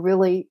school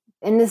really,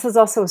 and this is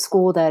also a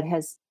school that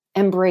has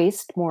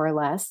embraced more or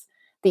less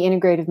the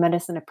integrative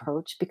medicine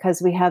approach,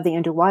 because we have the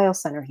Andrew Weil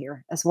Center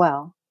here as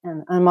well.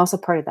 And I'm also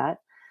part of that.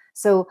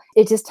 So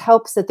it just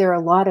helps that there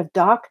are a lot of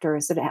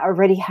doctors that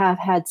already have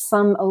had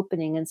some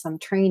opening and some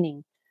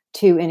training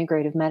to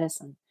integrative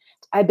medicine.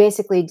 I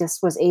basically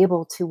just was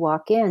able to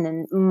walk in,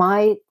 and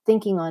my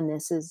thinking on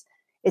this is,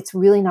 it's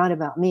really not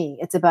about me.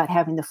 It's about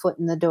having the foot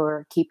in the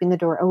door, keeping the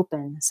door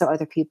open so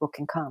other people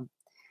can come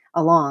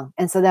along.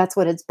 And so that's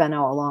what it's been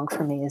all along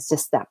for me, is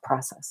just that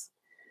process.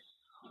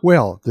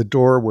 Well, the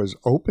door was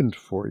opened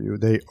for you.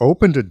 They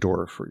opened a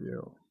door for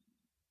you,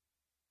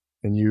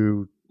 and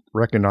you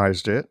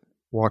recognized it,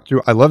 walked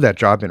through. I love that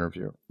job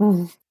interview.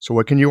 Mm-hmm. So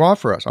what can you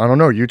offer us? I don't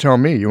know. You tell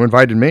me. You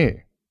invited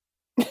me.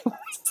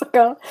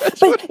 But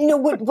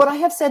would I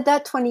have said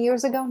that 20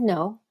 years ago?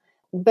 No.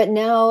 But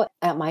now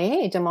at my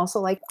age, I'm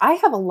also like, I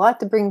have a lot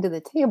to bring to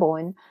the table.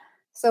 And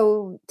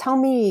so tell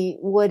me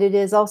what it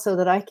is also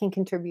that I can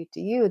contribute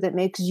to you that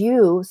makes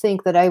you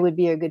think that I would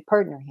be a good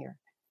partner here.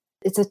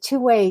 It's a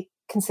two-way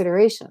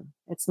consideration.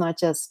 It's not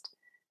just,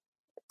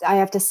 I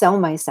have to sell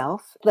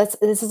myself.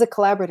 This is a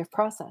collaborative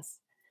process.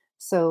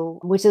 So,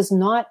 which is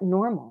not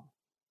normal.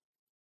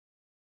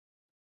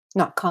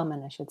 Not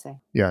common, I should say.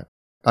 Yeah.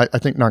 I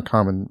think not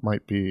common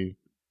might be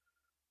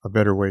a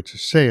better way to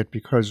say it,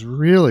 because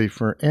really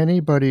for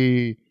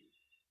anybody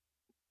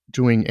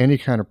doing any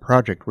kind of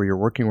project where you're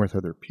working with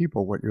other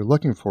people, what you're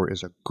looking for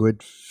is a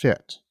good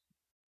fit.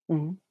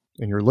 Mm-hmm.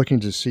 And you're looking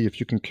to see if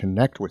you can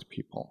connect with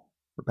people.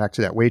 We're back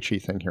to that Wei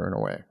Qi thing here in a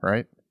way,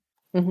 right?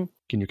 Mm-hmm.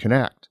 Can you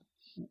connect?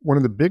 One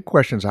of the big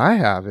questions I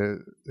have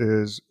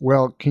is,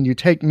 well, can you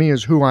take me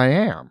as who I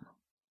am?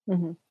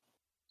 Mm-hmm.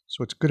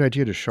 So it's a good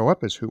idea to show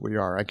up as who we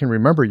are. I can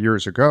remember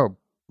years ago,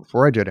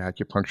 before I did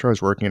acupuncture, I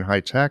was working in high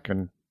tech,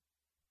 and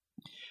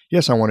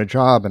yes, I want a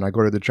job, and I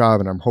go to the job,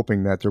 and I'm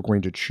hoping that they're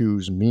going to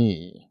choose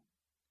me.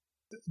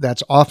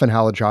 That's often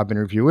how a job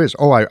interview is.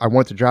 Oh, I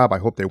want the job. I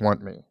hope they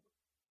want me.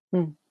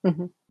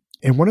 Mm-hmm.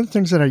 And one of the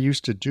things that I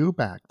used to do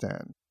back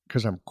then,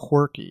 because I'm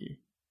quirky,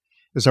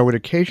 is I would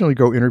occasionally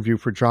go interview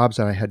for jobs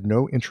that I had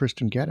no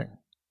interest in getting.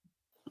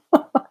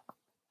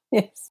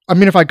 Yes. I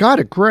mean, if I got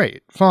it,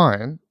 great,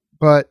 fine.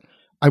 But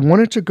I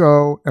wanted to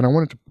go, and I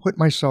wanted to put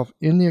myself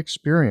in the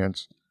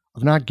experience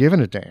of not giving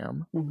a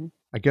damn. Mm-hmm.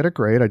 I get a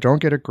grade. I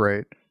don't get a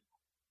grade.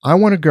 I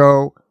want to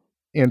go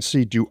and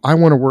see, do I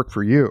want to work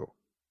for you?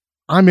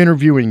 I'm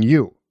interviewing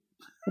you.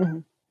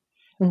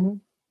 Mm-hmm.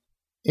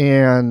 Mm-hmm.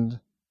 And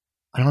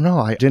I don't know.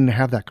 I didn't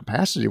have that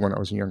capacity when I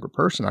was a younger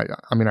person.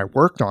 I mean, I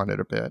worked on it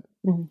a bit.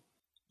 Mm-hmm.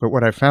 But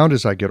what I found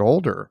as I get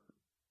older,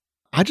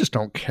 I just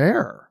don't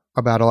care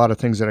about a lot of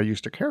things that I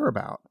used to care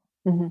about.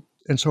 Mm-hmm.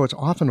 And so it's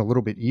often a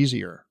little bit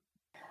easier.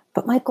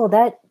 But Michael,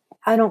 that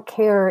I don't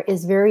care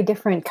is very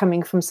different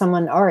coming from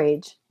someone our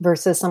age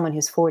versus someone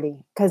who's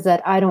 40. Because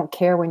that I don't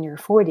care when you're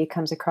 40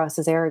 comes across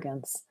as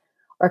arrogance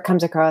or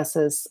comes across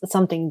as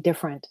something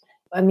different.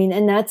 I mean,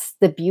 and that's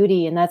the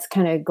beauty. And that's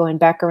kind of going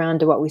back around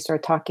to what we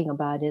started talking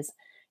about is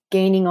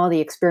gaining all the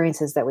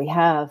experiences that we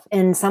have.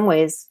 In some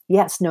ways,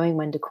 yes, knowing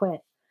when to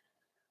quit.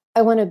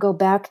 I want to go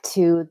back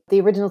to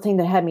the original thing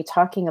that had me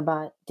talking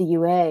about the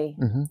UA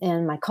Mm-hmm.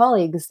 and my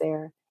colleagues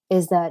there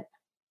is that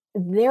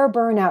their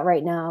burnout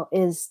right now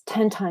is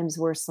 10 times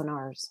worse than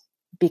ours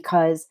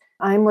because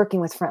I'm working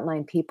with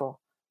frontline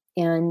people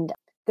and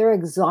they're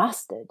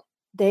exhausted.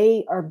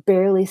 They are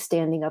barely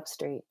standing up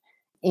straight.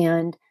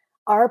 And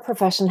our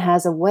profession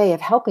has a way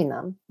of helping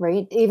them,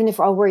 right? Even if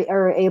all we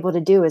are able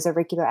to do is a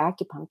regular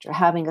acupuncture,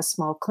 having a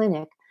small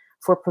clinic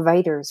for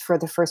providers, for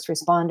the first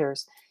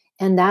responders.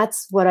 And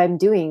that's what I'm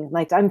doing.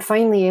 Like I'm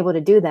finally able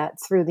to do that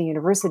through the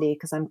university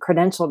because I'm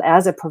credentialed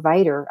as a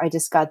provider. I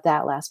just got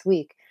that last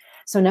week.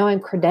 So now I'm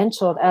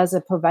credentialed as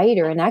a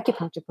provider, an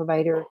acupuncture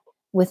provider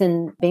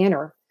within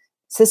Banner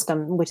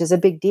system, which is a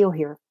big deal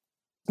here.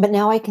 But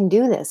now I can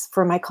do this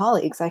for my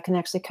colleagues. I can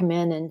actually come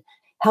in and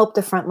help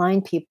the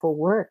frontline people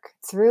work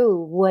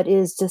through what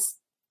is just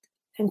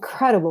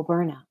incredible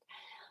burnout.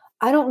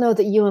 I don't know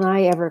that you and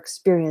I ever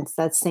experienced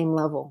that same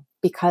level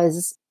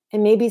because,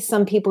 and maybe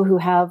some people who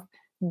have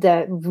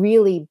the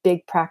really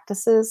big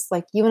practices,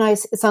 like you and I,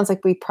 it sounds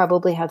like we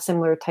probably have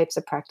similar types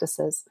of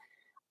practices.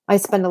 I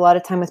spend a lot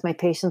of time with my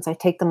patients. I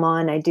take them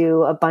on. I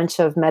do a bunch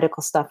of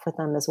medical stuff with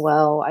them as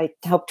well. I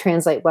help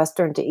translate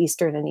Western to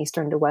Eastern and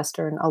Eastern to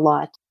Western a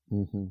lot.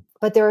 Mm-hmm.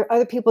 But there are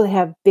other people that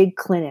have big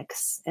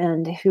clinics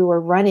and who are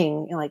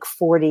running like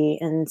 40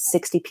 and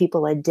 60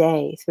 people a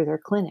day through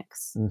their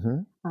clinics.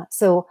 Mm-hmm.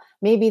 So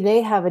maybe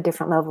they have a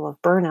different level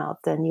of burnout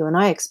than you and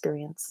I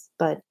experience.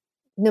 But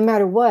no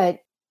matter what,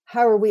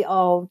 how are we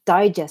all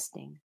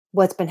digesting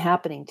what's been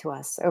happening to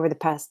us over the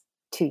past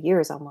 2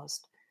 years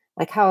almost?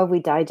 Like, how have we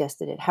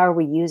digested it? How are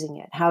we using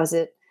it? How is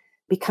it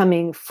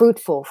becoming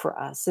fruitful for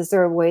us? Is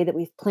there a way that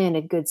we've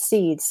planted good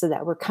seeds so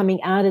that we're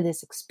coming out of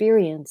this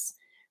experience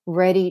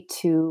ready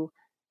to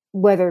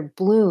whether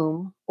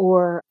bloom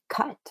or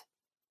cut?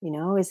 You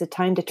know, is it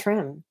time to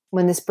trim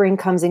when the spring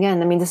comes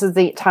again? I mean, this is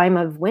the time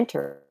of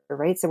winter,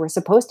 right? So we're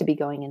supposed to be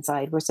going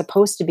inside. We're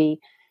supposed to be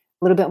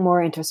a little bit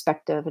more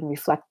introspective and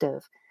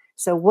reflective.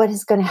 So what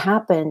is going to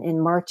happen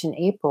in March and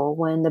April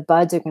when the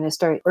buds are going to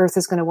start, earth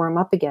is going to warm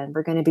up again.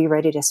 We're going to be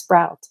ready to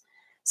sprout.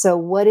 So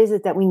what is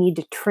it that we need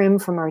to trim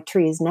from our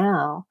trees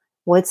now?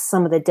 What's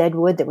some of the dead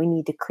wood that we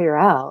need to clear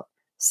out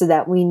so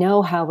that we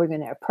know how we're going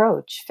to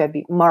approach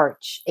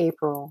March,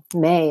 April,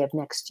 May of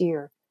next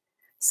year?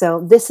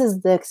 So this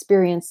is the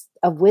experience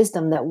of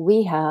wisdom that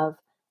we have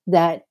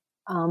that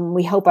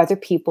we hope other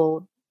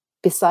people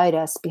beside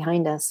us,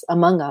 behind us,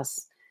 among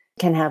us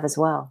can have as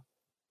well.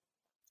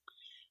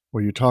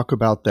 Well, you talk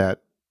about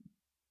that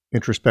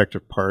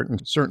introspective part,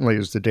 and certainly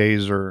as the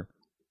days are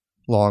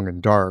long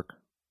and dark,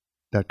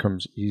 that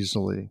comes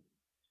easily.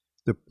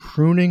 The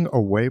pruning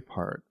away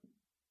part,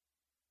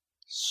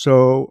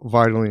 so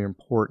vitally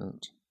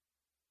important.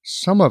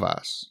 Some of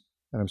us,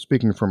 and I'm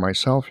speaking for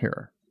myself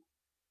here,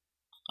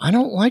 I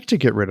don't like to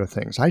get rid of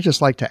things. I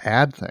just like to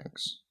add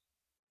things.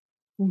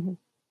 Mm-hmm.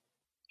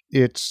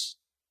 It's,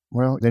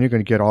 well, then you're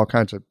going to get all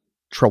kinds of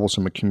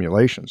troublesome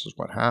accumulations is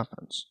what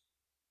happens.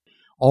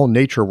 All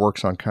nature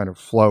works on kind of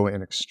flow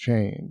and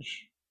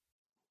exchange.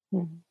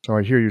 Mm-hmm. So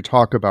I hear you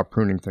talk about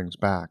pruning things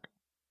back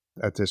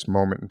at this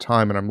moment in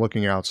time, and I'm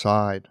looking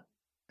outside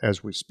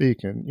as we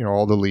speak, and, you know,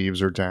 all the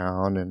leaves are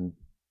down, and,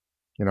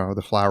 you know,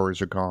 the flowers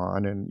are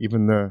gone, and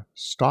even the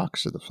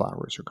stalks of the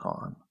flowers are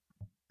gone.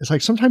 It's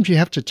like sometimes you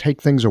have to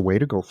take things away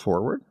to go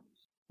forward.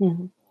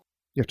 Mm-hmm.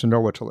 You have to know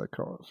what to let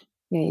go of.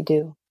 Yeah, you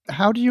do.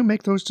 How do you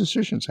make those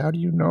decisions? How do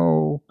you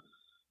know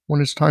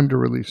when it's time to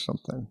release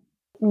something?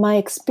 My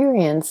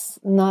experience,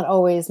 not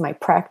always my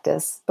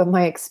practice, but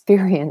my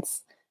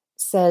experience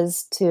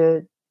says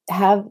to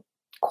have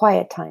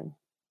quiet time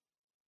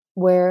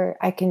where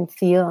I can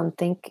feel and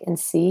think and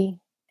see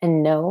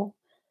and know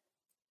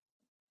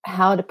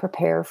how to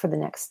prepare for the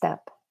next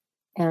step.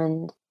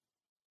 And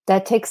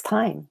that takes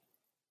time.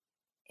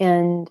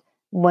 And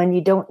when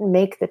you don't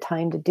make the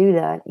time to do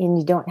that and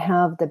you don't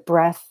have the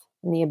breath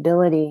and the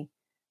ability,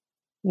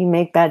 you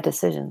make bad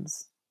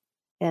decisions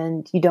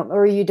and you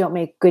don't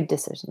make good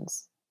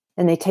decisions.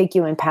 And they take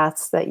you in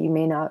paths that you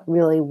may not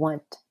really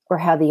want or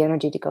have the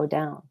energy to go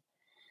down.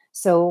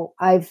 So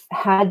I've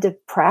had to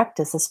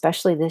practice,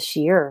 especially this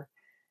year,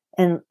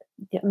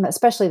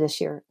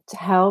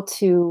 how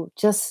to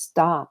just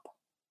stop.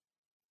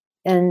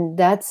 And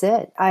that's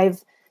it.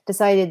 I've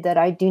decided that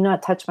I do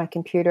not touch my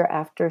computer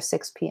after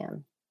 6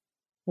 p.m.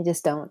 I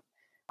just don't.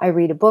 I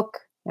read a book,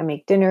 I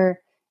make dinner,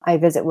 I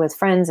visit with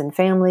friends and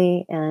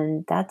family,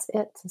 and that's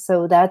it.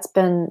 So that's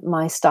been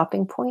my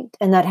stopping point,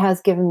 and that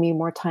has given me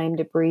more time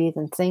to breathe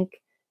and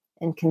think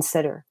and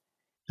consider.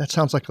 That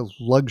sounds like a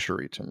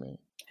luxury to me.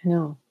 I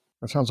know.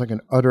 That sounds like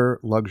an utter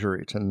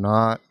luxury to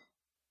not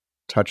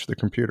touch the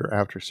computer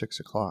after 6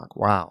 o'clock.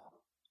 Wow.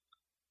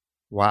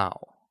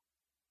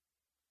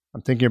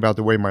 I'm thinking about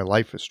the way my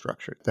life is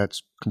structured.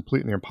 That's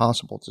completely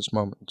impossible at this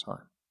moment in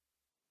time.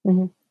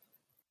 Mm-hmm.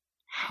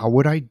 How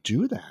would I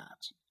do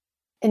that?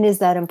 And is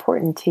that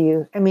important to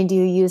you? I mean, do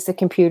you use the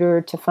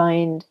computer to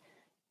find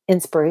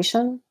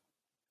inspiration,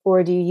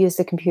 or do you use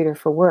the computer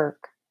for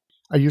work?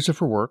 I use it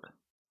for work.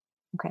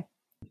 Okay.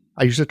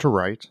 I use it to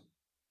write.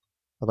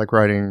 I like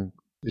writing.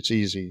 It's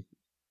easy.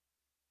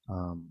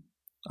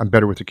 I'm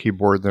better with a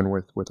keyboard than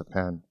with a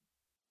pen.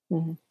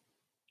 Mm-hmm.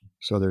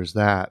 So there's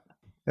that.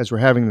 As we're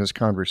having this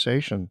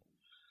conversation,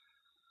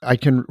 I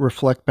can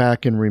reflect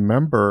back and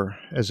remember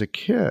as a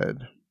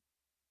kid,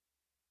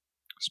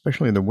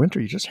 especially in the winter,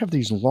 you just have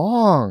these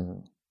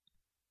long,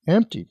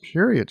 empty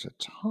periods of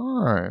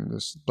time,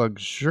 this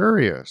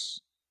luxurious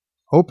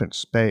open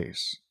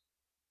space.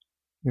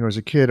 As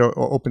a kid,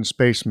 open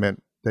space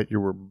meant that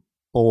you were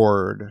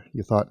bored.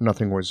 You thought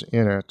nothing was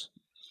in it.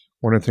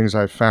 One of the things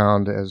I've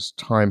found as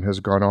time has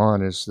gone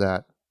on is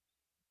that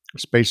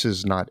space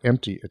is not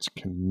empty, it's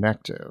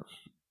connective.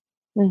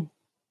 Mm.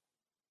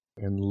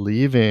 And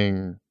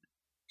leaving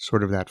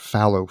sort of that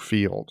fallow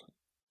field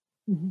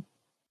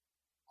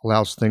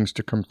allows things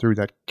to come through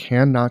that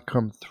cannot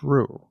come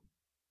through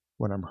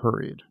when I'm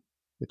hurried.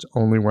 It's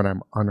only when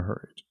I'm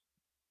unhurried.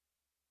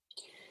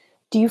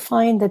 Do you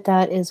find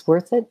that is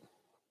worth it?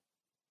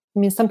 I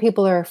mean, some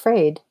people are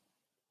afraid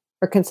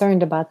or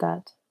concerned about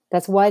that.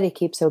 That's why they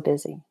keep so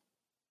busy.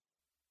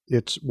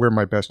 It's where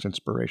my best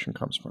inspiration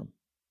comes from.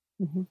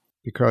 Mm-hmm.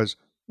 Because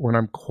when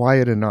I'm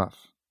quiet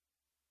enough,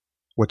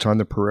 what's on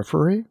the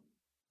periphery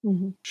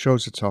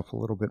shows itself a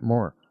little bit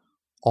more.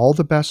 All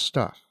the best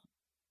stuff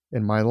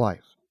in my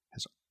life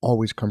has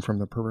always come from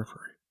the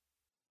periphery.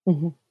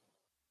 Mm-hmm.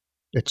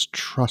 It's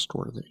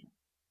trustworthy.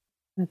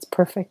 That's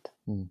perfect.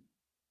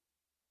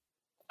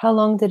 How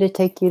long did it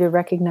take you to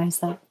recognize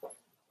that?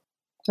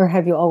 Or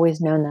have you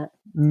always known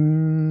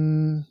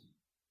that?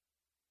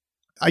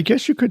 I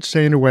guess you could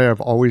say in a way I've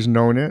always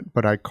known it,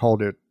 but I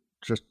called it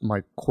just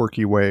my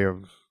quirky way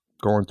of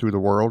going through the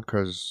world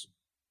because,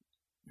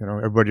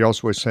 everybody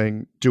else was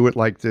saying, do it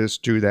like this,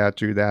 do that,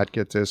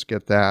 get this,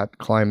 get that,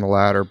 climb the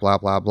ladder, blah,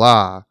 blah,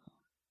 blah.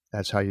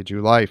 That's how you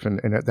do life. And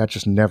that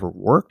just never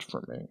worked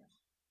for me.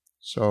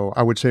 So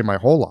I would say my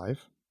whole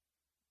life,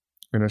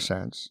 in a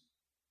sense.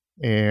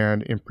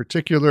 And in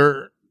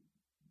particular,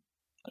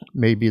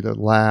 maybe the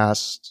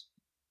last,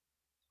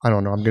 I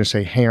don't know, I'm going to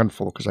say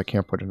handful because I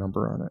can't put a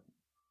number on it,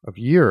 of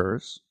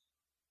years,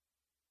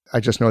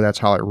 I just know that's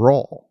how I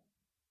roll.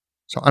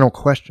 So I don't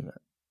question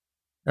it.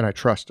 And I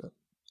trust it.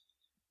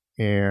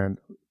 And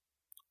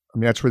I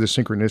mean, that's where the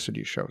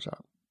synchronicity shows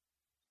up.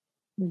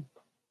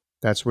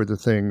 That's where the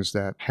things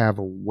that have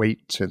a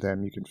weight to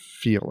them, you can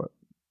feel it.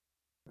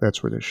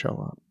 That's where they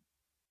show up.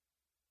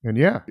 And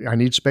yeah, I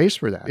need space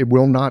for that. It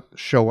will not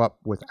show up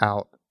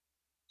without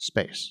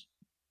space.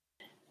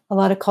 A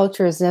lot of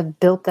cultures have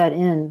built that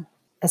in,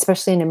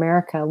 especially in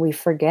America. We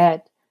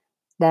forget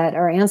that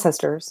our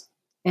ancestors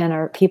and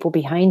our people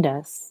behind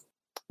us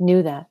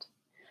knew that.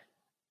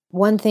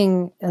 One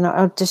thing, and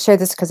I'll just share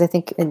this because I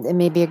think it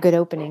may be a good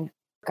opening.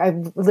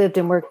 I've lived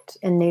and worked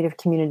in Native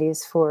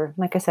communities for,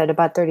 like I said,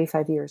 about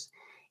 35 years.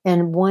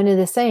 And one of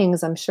the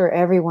sayings, I'm sure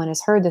everyone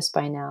has heard this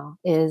by now,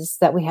 is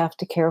that we have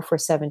to care for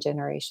 7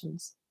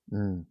 generations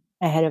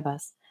ahead of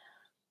us.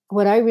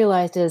 What I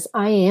realized is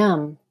I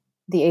am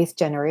the 8th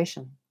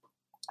generation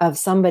of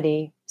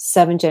somebody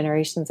 7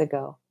 generations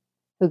ago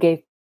who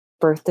gave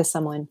birth to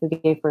someone,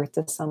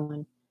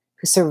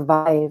 who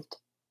survived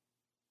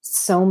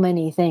so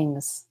many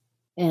things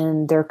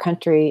in their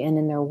country and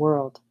in their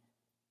world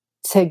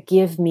to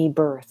give me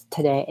birth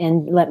today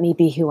and let me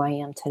be who I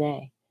am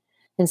today.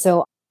 And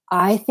so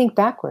I think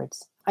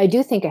backwards. I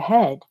do think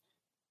ahead.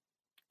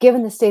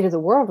 Given the state of the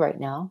world right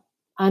now,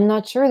 I'm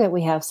not sure that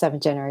we have 7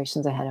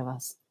 generations ahead of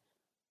us.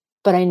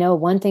 But I know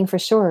one thing for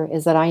sure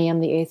is that I am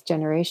the 8th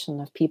generation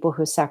of people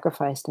who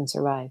sacrificed and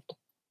survived.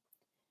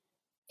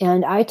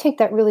 And I take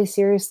that really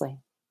seriously.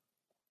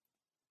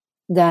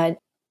 That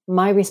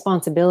my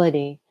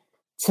responsibility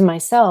to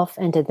myself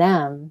and to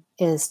them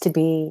is to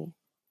be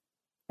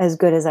as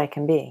good as I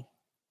can be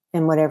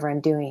in whatever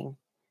I'm doing.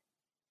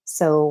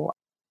 So,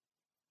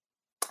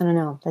 I don't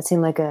know, that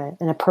seemed like an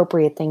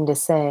appropriate thing to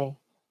say.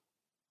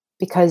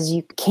 Because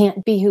you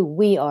can't be who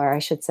we are, I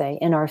should say,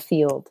 in our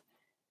field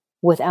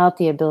without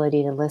the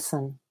ability to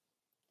listen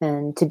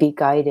and to be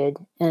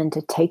guided and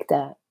to take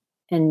that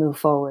and move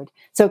forward.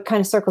 So it kind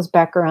of circles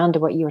back around to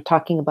what you were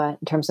talking about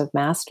in terms of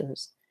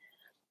masters.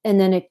 And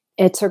then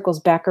it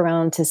circles back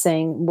around to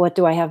saying, what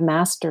do I have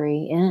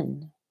mastery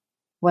in?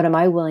 What am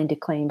I willing to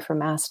claim for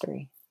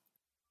mastery?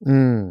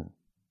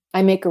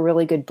 I make a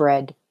really good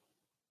bread.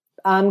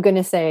 I'm going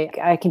to say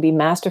I can be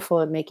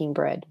masterful at making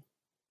bread.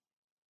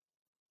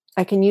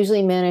 I can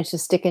usually manage to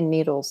stick in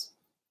needles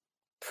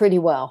pretty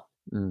well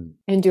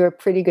and do a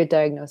pretty good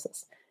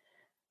diagnosis.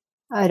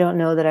 I don't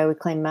know that I would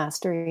claim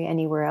mastery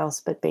anywhere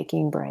else but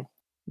baking bread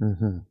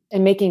and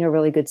making a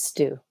really good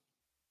stew.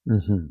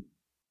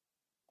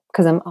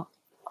 Because I'm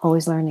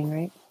always learning,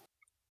 right?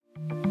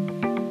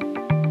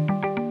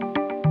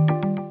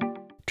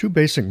 Two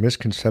basic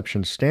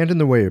misconceptions stand in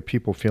the way of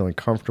people feeling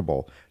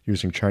comfortable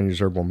using Chinese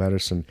herbal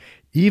medicine,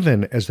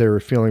 even as they are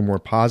feeling more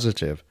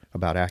positive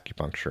about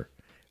acupuncture.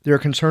 They are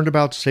concerned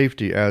about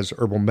safety as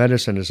herbal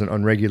medicine is an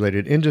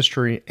unregulated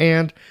industry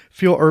and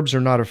feel herbs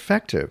are not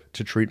effective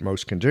to treat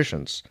most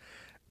conditions.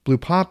 Blue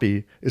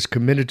Poppy is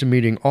committed to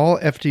meeting all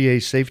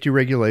FDA safety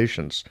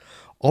regulations.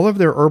 All of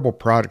their herbal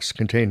products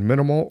contain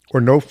minimal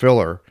or no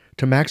filler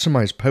to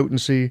maximize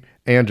potency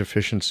and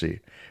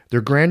efficiency.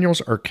 Their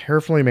granules are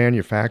carefully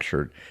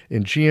manufactured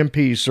in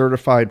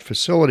GMP-certified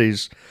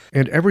facilities,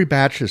 and every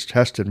batch is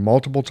tested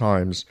multiple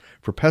times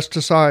for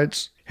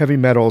pesticides, heavy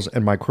metals,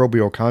 and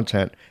microbial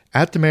content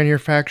at the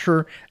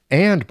manufacturer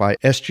and by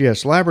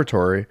SGS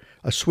Laboratory,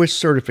 a Swiss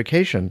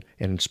certification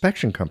and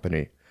inspection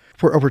company.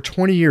 For over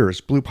 20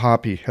 years, Blue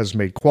Poppy has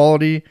made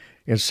quality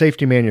and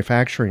safety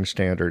manufacturing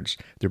standards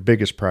their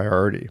biggest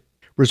priority,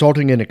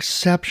 resulting in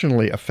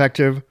exceptionally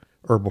effective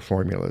herbal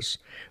formulas.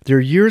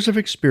 Their years of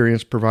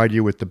experience provide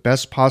you with the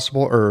best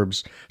possible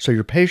herbs so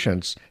your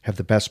patients have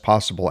the best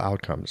possible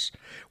outcomes.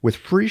 With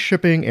free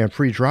shipping and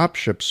free drop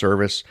ship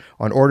service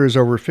on orders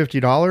over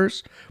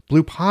 $50,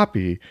 Blue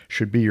Poppy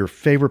should be your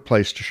favorite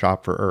place to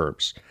shop for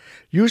herbs.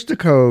 Use the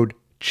code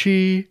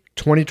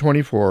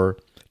CHI2024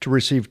 to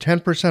receive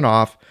 10%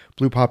 off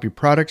Blue Poppy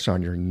products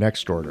on your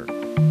next order.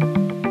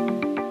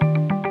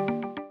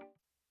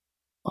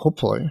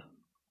 Hopefully.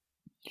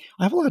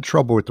 I have a lot of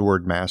trouble with the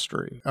word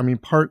mastery. I mean,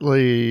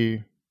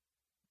 partly,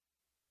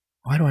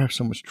 why do I have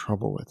so much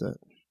trouble with it?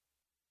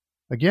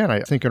 Again,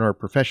 I think in our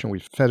profession we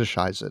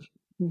fetishize it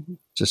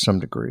to some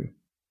degree.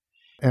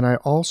 And I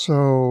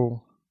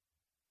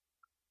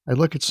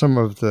look at some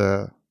of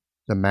the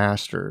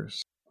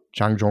masters,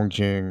 Zhang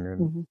Zhongjing,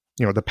 and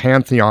the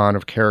pantheon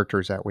of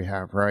characters that we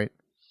have, right?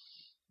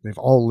 They've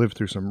all lived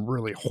through some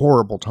really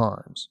horrible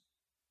times.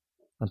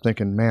 I'm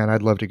thinking, man,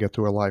 I'd love to get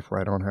through a life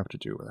where I don't have to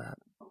do that.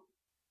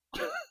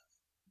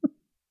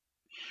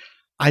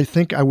 I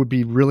think I would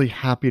be really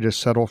happy to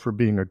settle for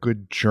being a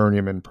good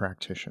journeyman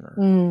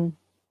practitioner.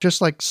 Just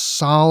like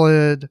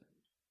solid,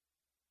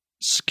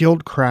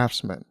 skilled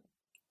craftsman,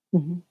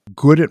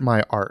 good at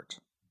my art.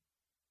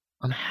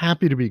 I'm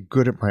happy to be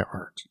good at my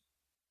art.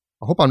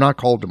 I hope I'm not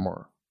called to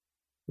more.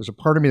 There's a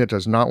part of me that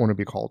does not want to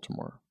be called to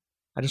more.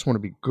 I just want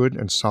to be good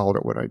and solid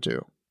at what I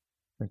do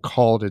and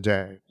call it a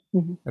day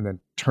and then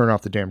turn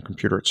off the damn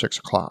computer at 6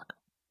 o'clock.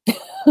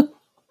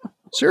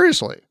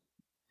 Seriously.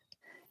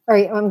 All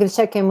right, I'm going to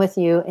check in with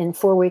you in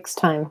 4 weeks'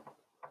 time.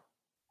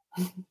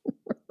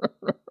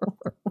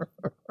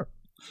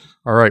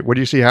 All right, what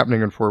do you see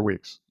happening in 4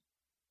 weeks?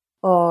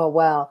 Oh,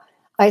 wow.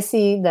 I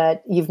see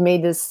that you've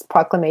made this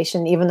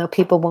proclamation, even though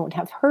people won't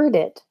have heard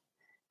it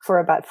for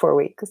about 4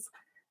 weeks.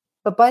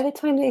 But by the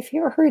time they've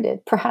heard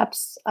it,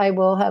 perhaps I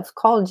will have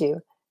called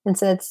you and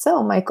said,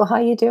 so, Michael, how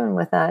you doing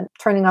with that?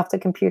 Turning off the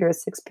computer at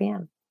 6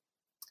 p.m.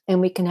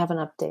 And we can have an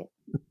update.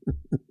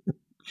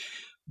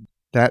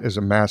 That is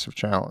a massive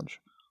challenge.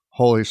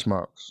 Holy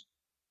smokes.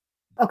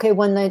 Okay,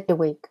 one night a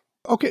week.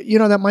 Okay,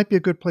 that might be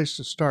a good place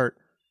to start.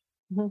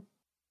 We're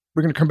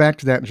going to come back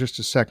to that in just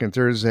a second.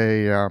 There's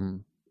a,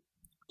 do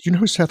you know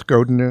who Seth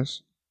Godin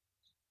is?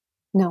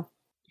 No.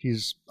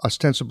 He's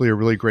ostensibly a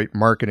really great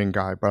marketing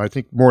guy, but I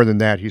think more than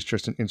that, he's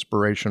just an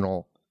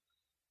inspirational,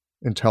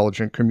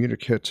 intelligent,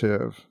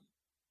 communicative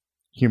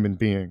human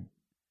being.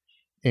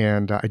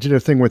 And I did a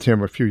thing with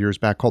him a few years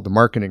back called the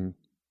Marketing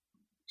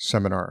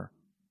Seminar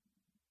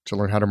to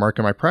learn how to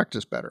market my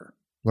practice better.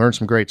 Learn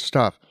some great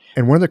stuff.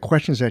 And one of the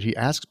questions that he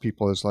asks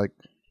people is like,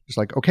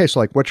 okay,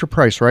 so what's your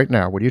price right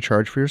now? What do you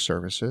charge for your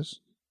services?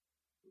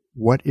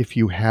 What if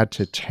you had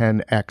to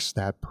 10x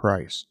that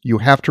price? You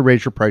have to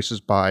raise your prices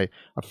by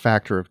a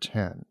factor of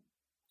 10.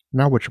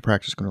 Now what's your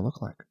practice going to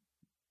look like?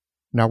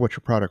 Now what's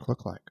your product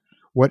look like?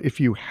 What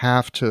if you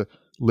have to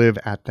live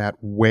at that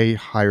way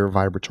higher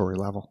vibratory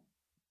level?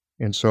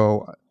 And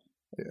so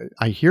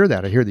I hear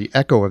that. I hear the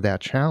echo of that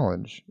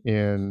challenge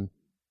in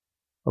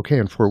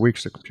 4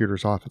 weeks, the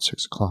computer's off at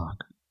 6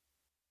 o'clock.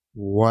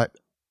 What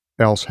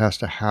else has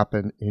to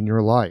happen in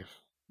your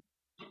life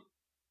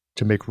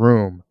to make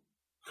room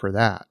for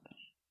that?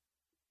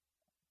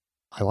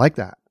 I like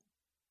that.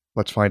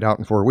 Let's find out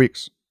in 4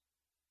 weeks.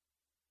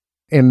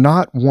 And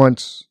not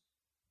once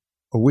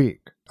a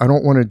week. I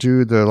don't want to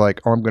do the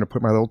I'm going to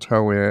put my little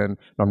toe in, and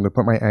I'm going to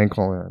put my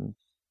ankle in.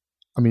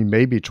 I mean,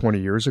 maybe 20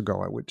 years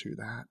ago I would do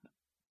that.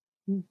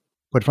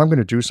 But if I'm going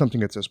to do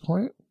something at this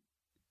point,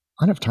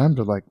 I don't have time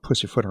to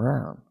pussyfoot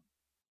around.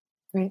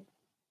 Right.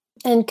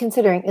 And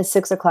considering, is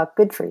 6 o'clock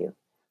good for you?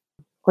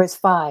 Or is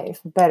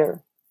 5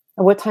 better?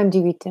 At what time do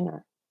you eat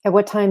dinner? At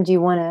what time do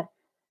you want to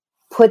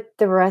put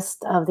the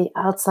rest of the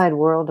outside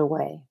world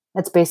away?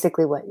 That's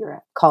basically what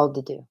you're called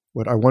to do.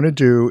 What I want to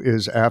do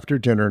is after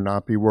dinner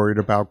not be worried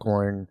about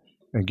going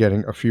and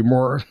getting a few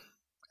more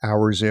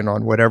hours in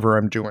on whatever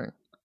I'm doing.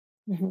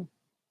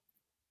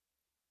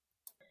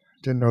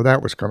 Didn't know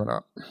that was coming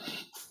up.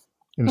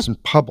 And it's in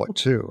public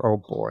too. Oh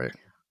boy.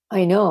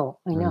 I know.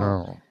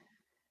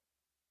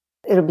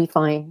 It'll be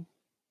fine.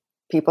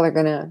 People are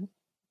going to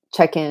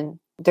check in.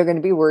 They're going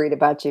to be worried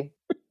about you.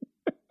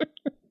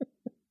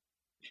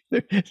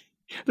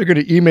 They're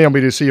going to email me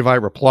to see if I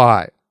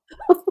reply.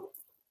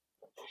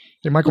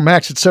 Hey, Michael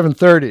Max, it's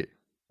 7:30.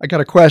 I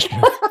got a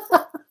question.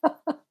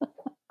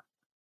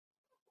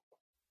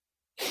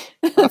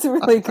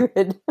 It's really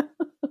good.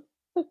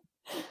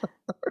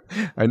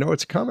 I know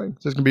it's coming.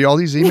 There's going to be all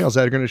these emails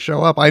that are going to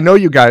show up. I know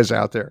you guys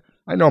out there.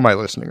 I know my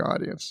listening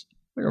audience.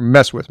 They're going to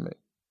mess with me.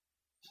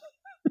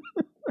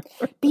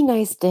 Be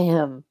nice to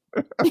him.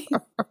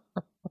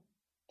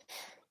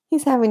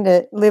 He's having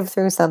to live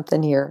through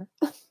something here.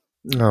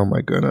 Oh,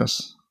 my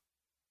goodness.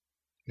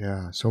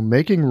 Yeah. So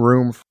making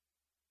room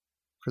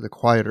for the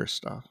quieter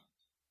stuff.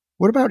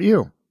 What about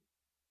you?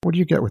 What do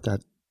you get with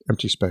that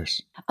empty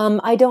space?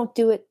 I don't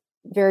do it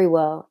very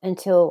well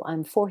until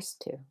I'm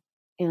forced to.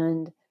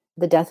 And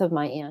the death of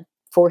my aunt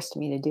forced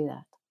me to do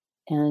that.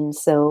 And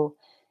so,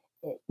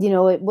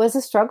 it was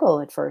a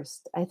struggle at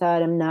first. I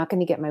thought I'm not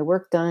going to get my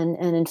work done.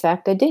 And in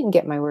fact, I didn't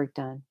get my work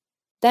done.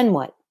 Then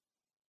what?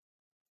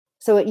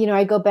 So,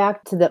 I go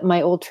back to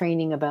my old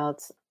training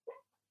about,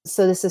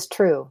 so this is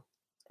true.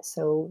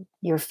 So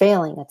you're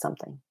failing at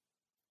something.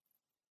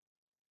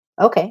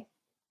 Okay.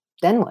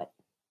 Then what?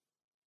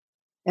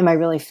 Am I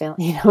really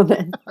failing?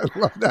 Then. I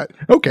love that.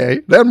 Okay.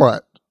 Then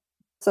what?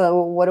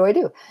 So what do I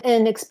do?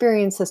 And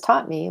experience has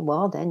taught me,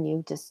 well, then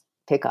you just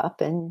pick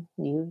up and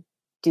you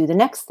do the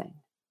next thing.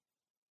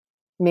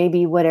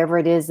 Maybe whatever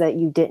it is that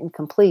you didn't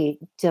complete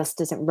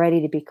just isn't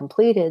ready to be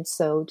completed.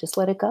 So just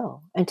let it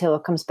go until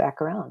it comes back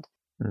around.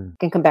 It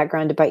can come back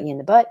around to bite you in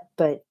the butt,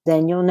 but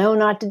then you'll know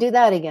not to do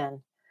that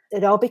again.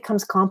 It all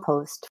becomes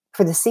compost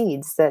for the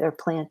seeds that are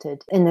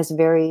planted in this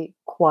very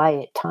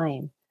quiet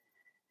time.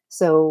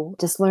 So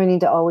just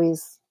learning to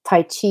always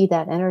Tai Chi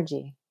that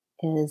energy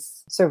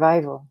is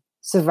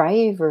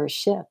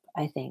survivorship,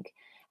 I think.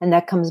 And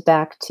that comes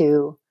back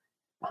to,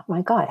 oh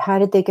my God, how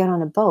did they get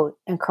on a boat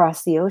and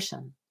cross the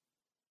ocean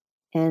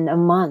in a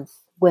month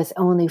with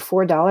only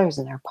 $4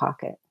 in their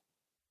pocket?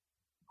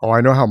 Oh,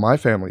 I know how my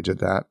family did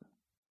that.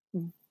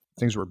 Mm-hmm.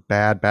 Things were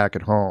bad back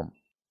at home.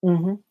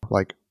 Mm-hmm.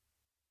 Like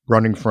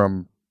running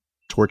from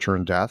torture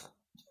and death.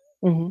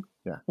 Mm-hmm.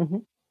 Yeah. Mm-hmm.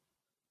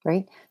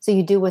 Right? So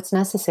you do what's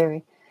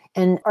necessary.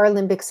 And our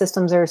limbic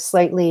systems are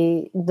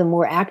slightly the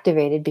more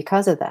activated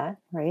because of that,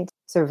 right?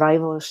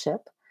 Survivalship.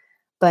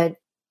 But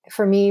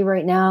for me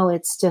right now,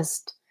 it's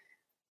just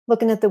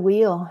looking at the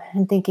wheel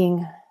and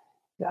thinking,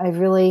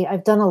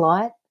 I've done a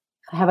lot.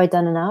 Have I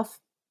done enough?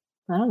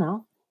 I don't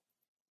know.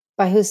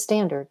 By whose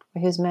standard?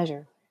 By whose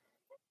measure?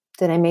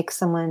 Did I make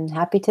someone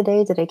happy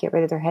today? Did I get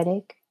rid of their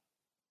headache?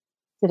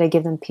 Did I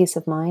give them peace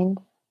of mind?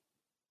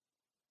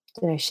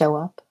 Did I show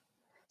up?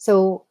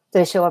 So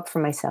did I show up for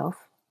myself?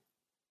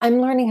 I'm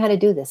learning how to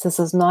do this. This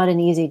is not an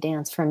easy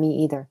dance for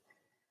me either.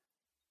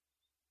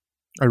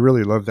 I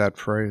really love that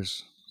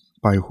phrase.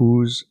 By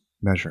whose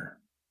measure?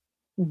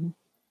 Mm-hmm.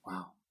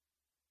 Wow.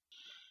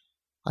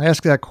 I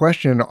ask that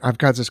question, I've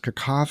got this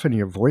cacophony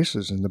of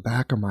voices in the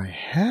back of my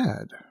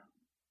head.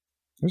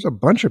 There's a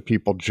bunch of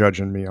people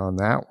judging me on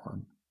that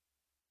one.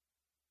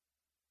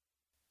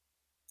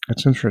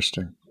 That's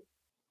interesting.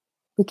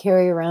 We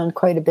carry around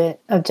quite a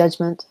bit of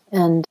judgment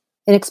and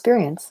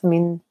inexperience. I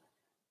mean,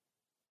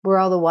 we're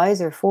all the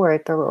wiser for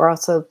it, but we're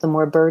also the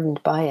more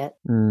burdened by it.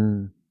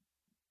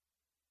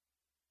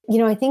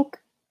 I think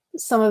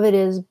some of it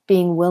is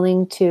being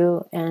willing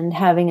to and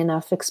having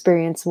enough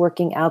experience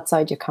working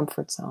outside your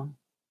comfort zone.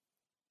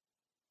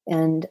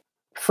 And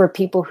for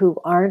people who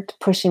aren't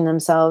pushing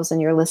themselves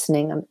and you're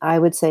listening, I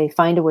would say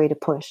find a way to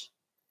push.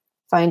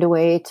 Find a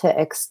way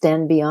to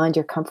extend beyond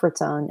your comfort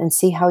zone and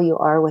see how you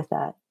are with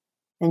that.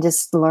 And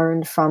just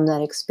learn from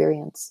that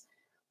experience.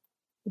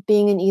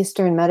 Being an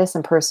Eastern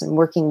medicine person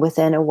working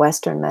within a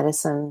Western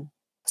medicine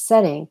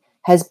setting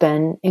has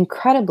been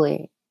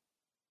incredibly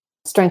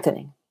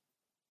strengthening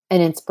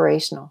and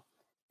inspirational.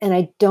 And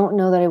I don't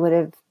know that I would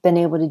have been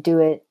able to do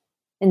it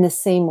in the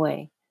same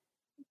way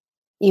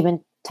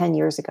even 10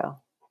 years ago.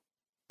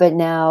 But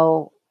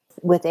now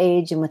with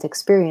age and with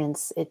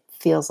experience, it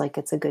feels like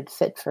it's a good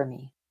fit for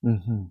me.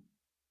 Mm-hmm.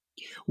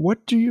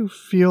 What do you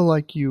feel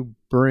like you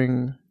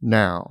bring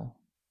now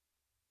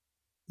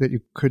that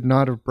you could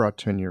not have brought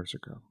 10 years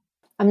ago?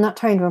 I'm not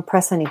trying to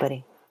impress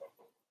anybody.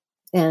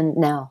 And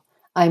now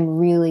I'm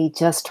really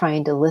just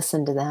trying to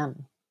listen to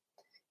them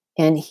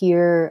and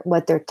hear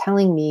what they're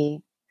telling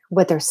me,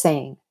 what they're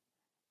saying,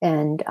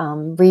 and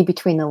read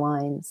between the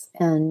lines.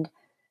 And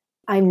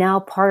I'm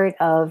now part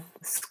of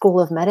School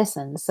of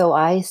Medicine, so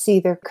I see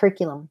their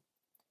curriculum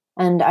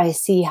and I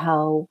see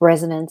how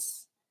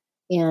residents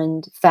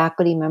and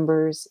faculty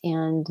members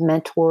and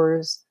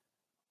mentors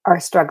are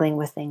struggling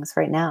with things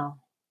right now.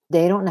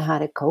 They don't know how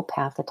to cope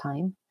half the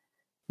time,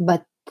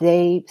 but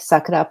they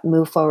suck it up,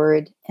 move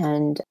forward.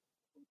 And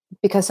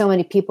because so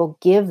many people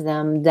give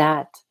them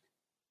that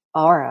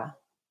aura,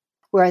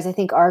 whereas I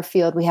think our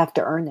field, we have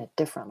to earn it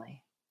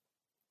differently.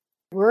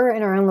 We're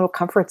in our own little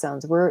comfort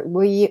zones.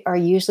 We are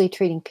usually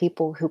treating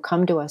people who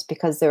come to us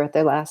because they're at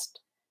their last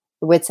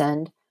wit's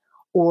end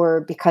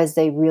or because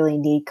they really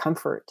need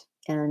comfort.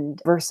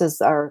 And versus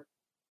our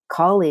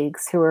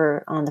colleagues who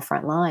are on the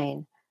front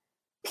line,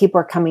 people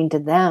are coming to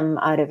them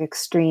out of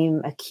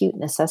extreme acute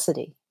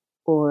necessity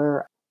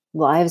or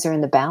lives are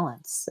in the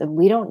balance. And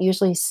we don't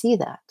usually see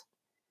that.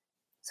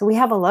 So we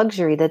have a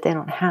luxury that they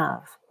don't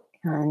have.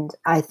 And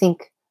I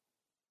think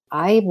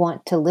I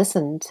want to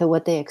listen to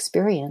what they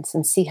experience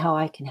and see how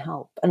I can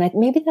help. And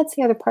maybe that's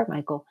the other part,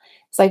 Michael.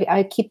 It's like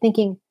I keep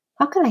thinking,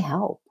 how can I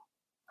help?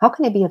 How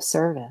can I be of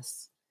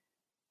service?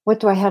 What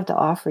do I have to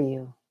offer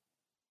you?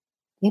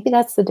 Maybe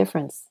that's the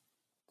difference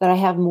that I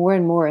have more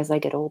and more as I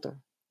get older.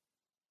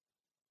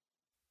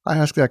 I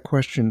ask that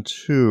question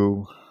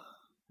too.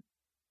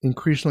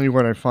 Increasingly,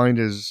 what I find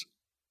is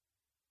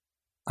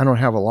I don't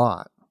have a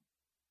lot,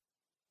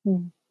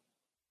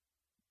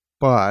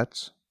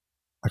 but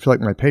I feel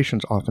like my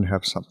patients often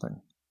have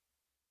something.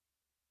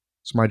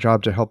 It's my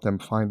job to help them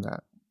find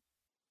that.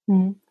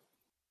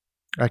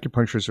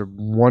 Acupuncture is a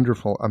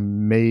wonderful,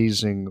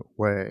 amazing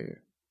way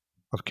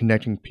of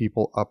connecting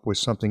people up with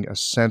something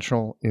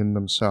essential in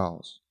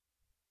themselves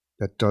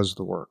that does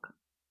the work.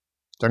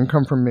 It doesn't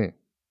come from me.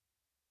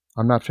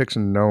 I'm not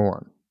fixing no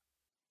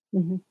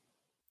one.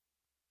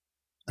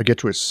 I get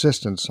to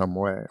assist in some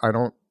way. I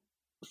don't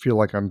feel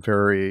like I'm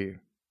very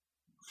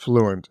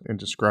fluent in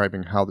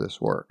describing how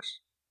this works,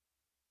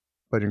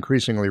 but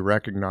increasingly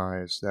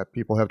recognize that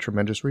people have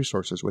tremendous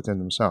resources within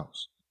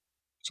themselves.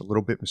 It's a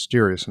little bit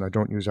mysterious, and I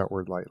don't use that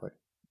word lightly.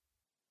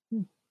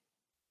 You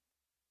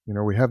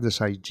know, we have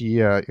this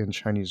idea in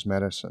Chinese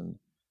medicine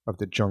of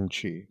the zheng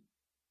qi,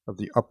 of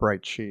the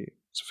upright qi.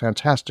 It's a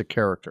fantastic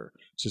character.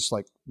 It's just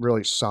like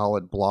really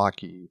solid,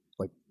 blocky,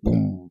 like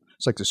boom.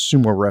 It's like the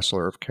sumo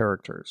wrestler of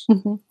characters.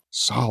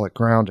 Solid,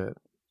 grounded.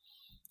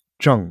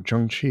 Zheng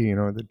qi, you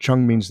know, the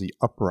zheng means the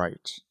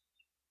upright.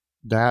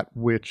 That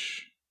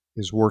which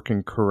is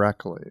working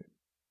correctly.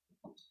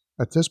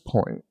 At this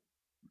point,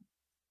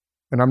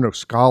 and I'm no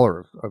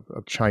scholar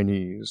of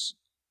Chinese,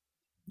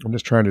 I'm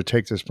just trying to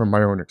take this from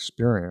my own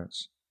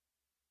experience.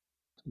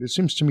 It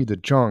seems to me the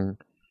zheng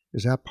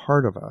is that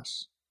part of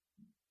us.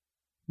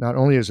 Not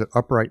only is it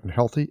upright and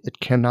healthy, it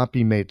cannot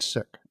be made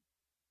sick.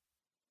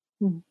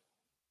 And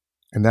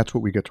that's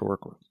what we get to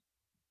work with.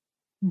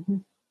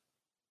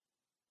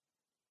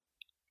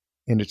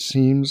 And it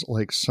seems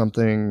like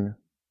something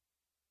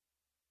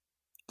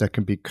that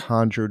can be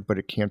conjured, but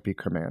it can't be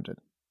commanded.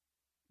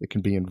 It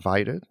can be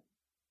invited,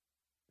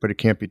 but it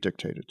can't be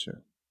dictated to.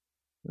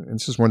 And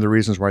this is one of the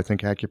reasons why I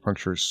think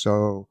acupuncture is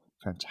so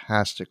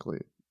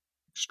fantastically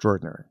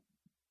extraordinary.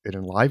 It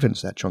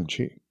enlivens that zheng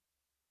qi.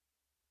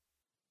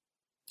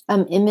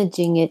 I'm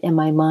imaging it in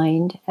my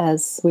mind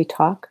as we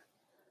talk.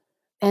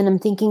 And I'm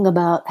thinking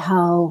about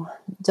how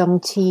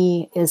zheng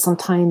qi is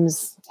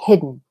sometimes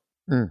hidden.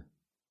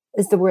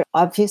 Is the word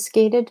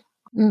obfuscated?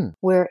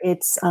 Where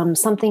it's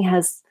something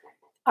has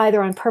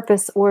either on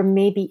purpose or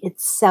maybe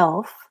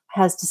itself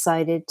has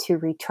decided to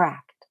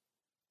retract.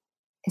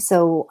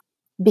 So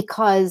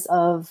because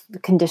of the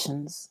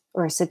conditions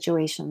or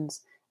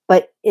situations,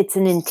 but it's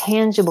an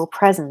intangible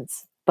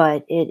presence,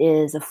 but it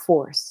is a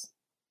force.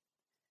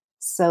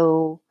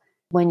 So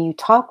when you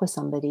talk with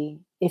somebody,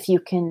 if you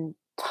can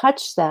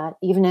touch that,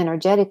 even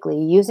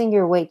energetically, using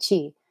your Wei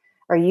Qi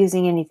or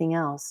using anything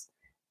else,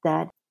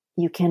 that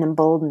you can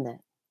embolden it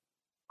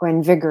or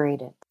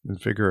invigorate it.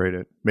 Invigorate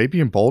it.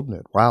 Maybe embolden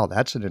it. Wow,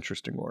 that's an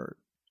interesting word.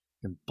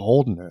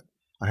 Embolden it.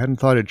 I hadn't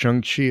thought of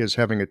zheng qi as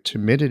having a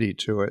timidity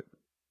to it,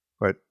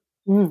 but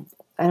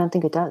I don't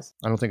think it does.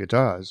 I don't think it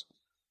does.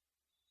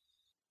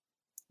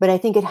 But I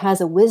think it has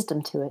a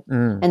wisdom to it.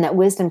 And that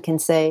wisdom can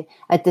say,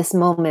 at this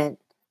moment,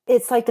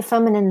 it's like the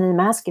feminine and the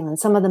masculine.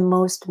 Some of the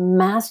most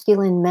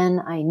masculine men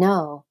I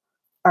know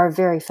are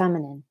very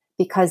feminine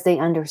because they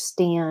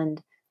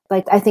understand.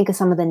 Like I think of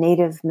some of the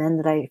native men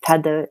that I've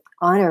had the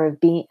honor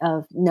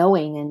of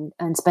knowing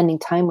and spending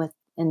time with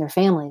in their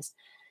families.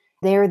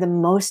 They're the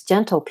most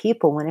gentle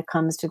people when it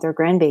comes to their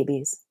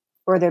grandbabies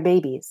or their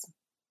babies.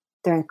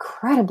 They're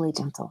incredibly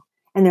gentle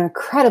and they're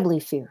incredibly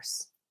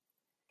fierce.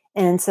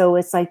 And so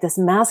it's like this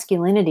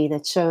masculinity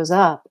that shows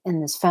up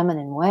in this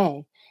feminine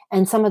way.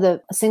 And some of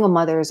the single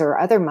mothers or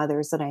other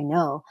mothers that I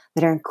know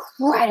that are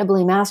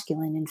incredibly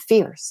masculine and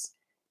fierce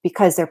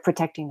because they're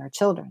protecting their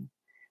children.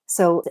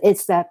 So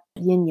it's that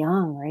yin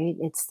yang, right?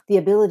 It's the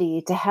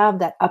ability to have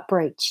that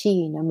upright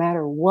qi no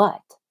matter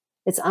what.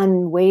 It's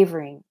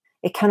unwavering.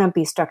 It cannot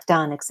be struck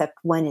down except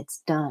when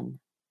it's done.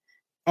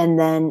 And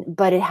then,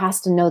 but it has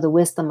to know the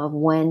wisdom of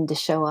when to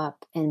show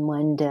up and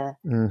when to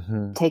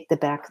take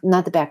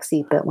not the back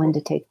seat, but when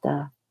to take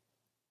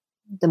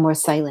the more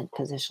silent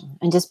position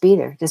and just be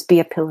there, just be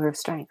a pillar of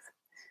strength.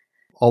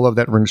 All of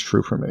that rings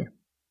true for me.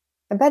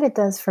 I bet it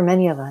does for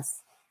many of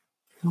us.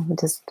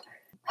 Just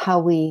how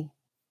we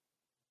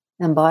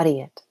embody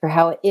it or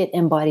how it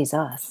embodies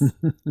us,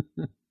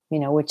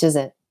 which is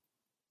it?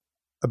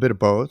 A bit of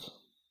both.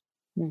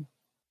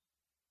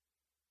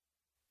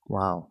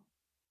 Wow.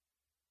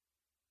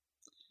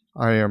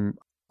 I am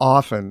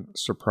often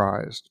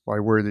surprised by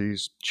where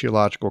these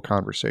geological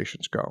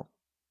conversations go.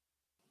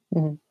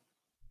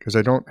 Because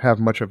I don't have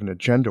much of an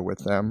agenda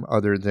with them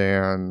other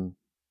than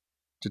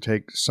to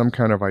take some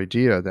kind of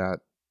idea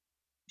that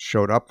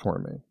showed up for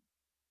me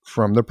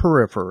from the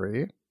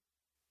periphery,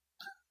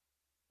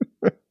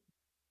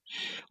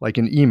 like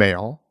an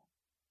email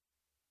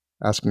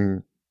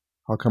asking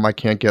how come I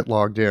can't get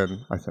logged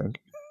in, I think,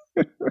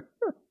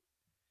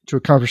 to a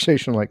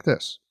conversation like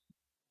this.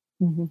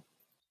 Mm-hmm.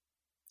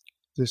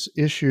 This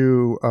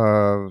issue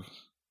of,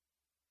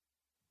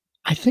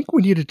 I think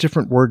we need a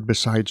different word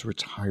besides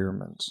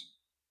retirement.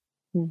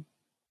 Mm.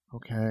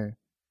 Okay.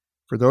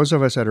 For those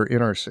of us that are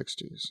in our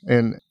 60s,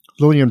 and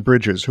Lillian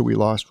Bridges, who we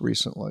lost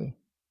recently,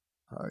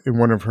 in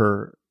one of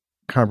her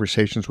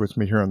conversations with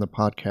me here on the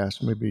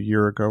podcast, maybe a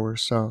year ago or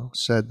so,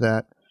 said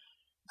that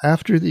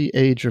after the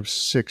age of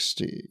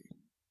 60,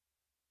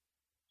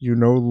 you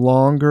no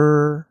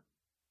longer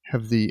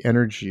have the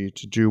energy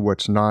to do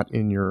what's not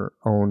in your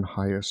own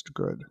highest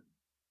good.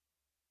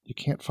 You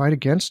can't fight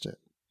against it.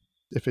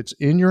 If it's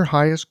in your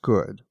highest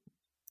good,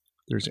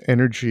 there's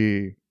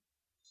energy,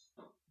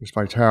 there's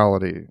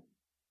vitality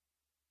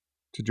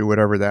to do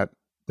whatever that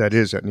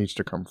is that needs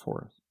to come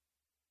forth.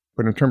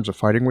 But in terms of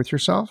fighting with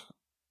yourself,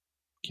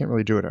 you can't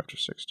really do it after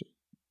 60.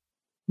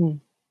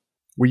 Mm.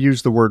 We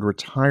use the word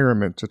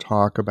retirement to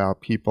talk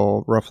about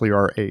people roughly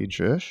our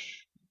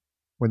age-ish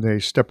when they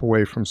step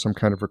away from some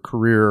kind of a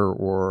career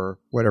or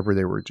whatever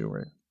they were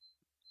doing.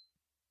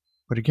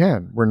 But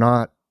again, we're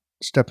not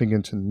stepping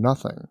into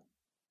nothing.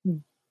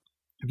 Mm.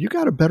 Have you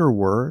got a better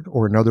word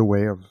or another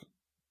way of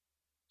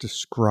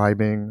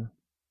describing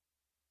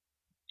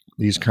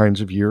these kinds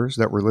of years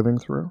that we're living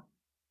through?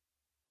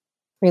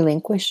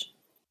 Relinquish.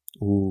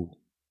 Ooh.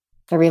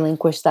 I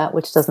relinquish that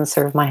which doesn't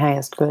serve my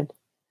highest good.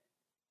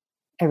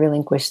 I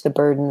relinquish the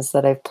burdens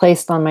that I've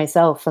placed on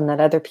myself and that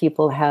other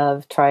people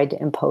have tried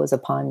to impose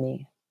upon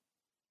me.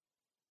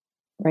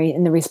 Right?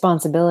 And the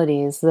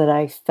responsibilities that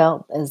I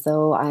felt as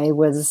though I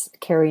was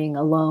carrying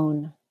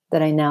alone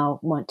that I now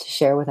want to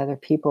share with other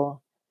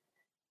people.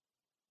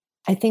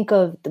 I think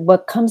of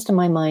what comes to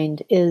my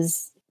mind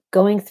is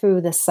going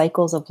through the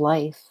cycles of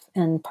life.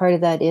 And part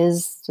of that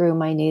is through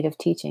my native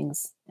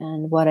teachings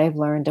and what I've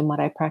learned and what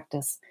I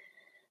practice.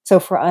 So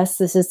for us,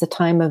 this is the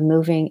time of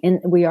moving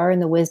in. We are in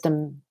the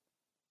wisdom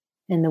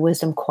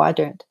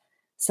quadrant.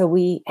 So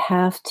we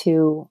have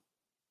to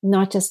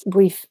not just,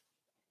 we've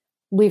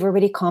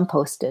already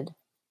composted.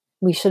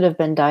 We should have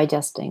been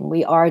digesting.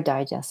 We are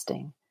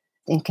digesting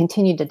and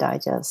continue to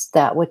digest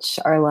that which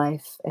our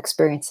life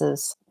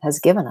experiences has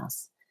given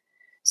us.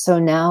 So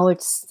now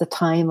it's the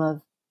time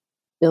of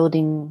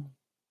building,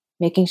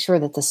 making sure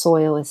that the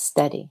soil is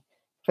steady.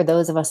 For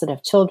those of us that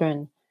have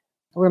children,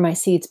 were my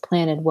seeds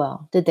planted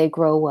well? Did they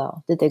grow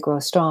well? Did they grow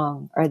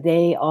strong? Are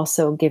they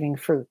also giving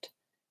fruit?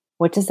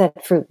 What does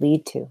that fruit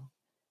lead to?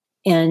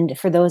 And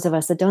for those of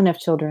us that don't have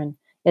children,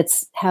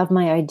 it's have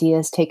my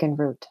ideas taken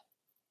root?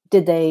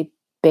 Did they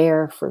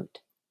bear fruit?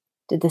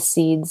 Did the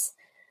seeds,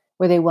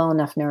 were they well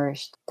enough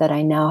nourished that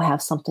I now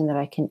have something that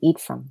I can eat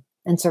from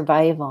and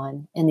survive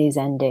on in these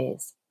end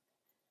days,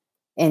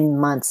 in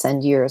months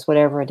and years,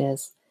 whatever it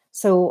is?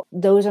 So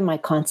those are my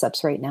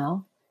concepts right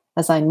now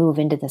as I move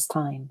into this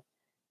time.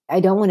 I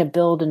don't want to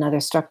build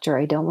another structure.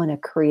 I don't want to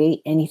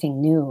create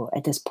anything new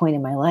at this point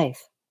in my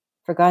life.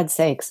 For God's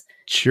sakes.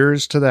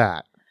 Cheers to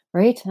that.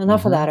 Right?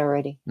 Enough of that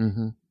already.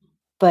 Mm-hmm.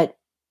 But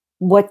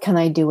what can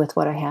I do with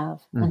what I have?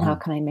 And how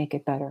can I make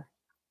it better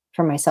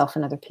for myself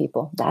and other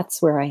people?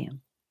 That's where I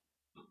am.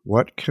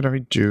 What can I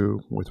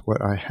do with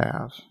what I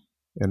have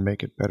and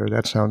make it better?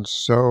 That sounds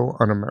so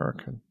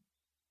un-American.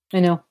 I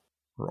know.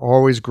 We're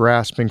always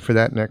grasping for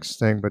that next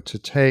thing, but to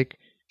take,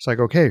 it's like,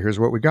 okay, here's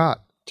what we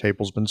got.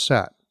 Table's been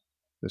set.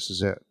 This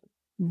is it.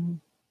 Mm-hmm.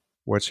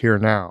 What's here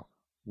now?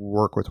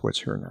 Work with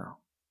what's here now.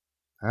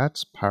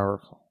 That's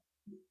powerful.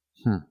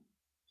 And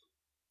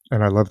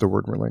I love the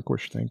word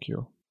relinquish. Thank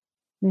you.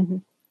 Mm-hmm.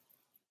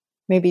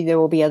 Maybe there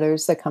will be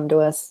others that come to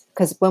us,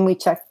 because when we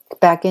check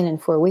back in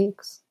 4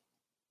 weeks.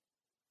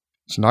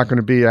 It's not going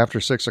to be after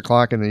 6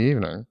 o'clock in the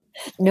evening.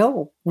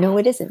 No,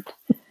 it isn't.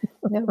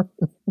 No.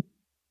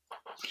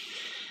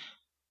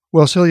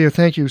 Well, Celia,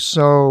 thank you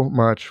so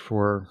much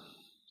for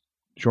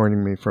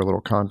joining me for a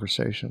little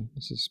conversation.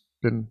 This has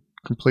been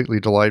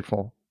completely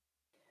delightful.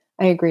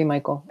 I agree,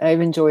 Michael.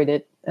 I've enjoyed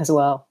it as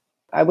well.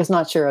 I was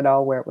not sure at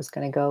all where it was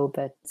going to go,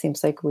 but it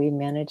seems like we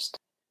managed to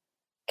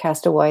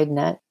cast a wide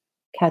net,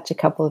 catch a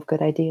couple of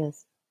good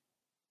ideas.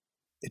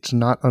 It's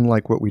not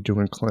unlike what we do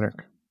in clinic.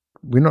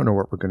 We don't know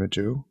what we're going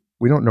to do.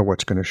 We don't know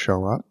what's going to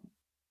show up.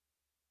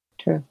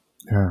 True.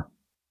 Yeah.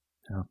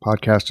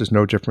 Podcast is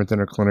no different than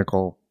a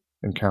clinical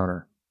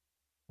encounter.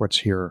 What's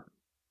here?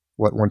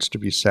 What wants to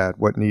be said?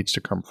 What needs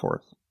to come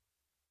forth?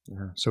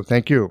 Yeah. So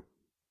thank you.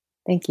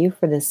 Thank you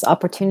for this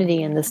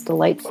opportunity and this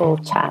delightful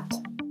chat.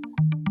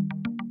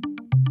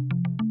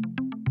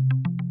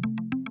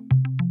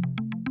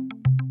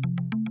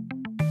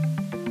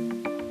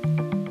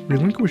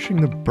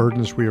 Relinquishing the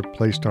burdens we have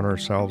placed on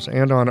ourselves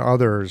and on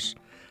others.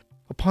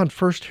 Upon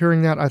first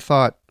hearing that, I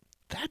thought,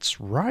 that's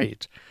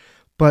right.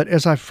 But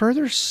as I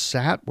further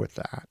sat with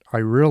that, I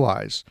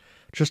realized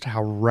just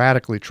how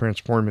radically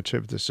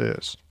transformative this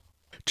is.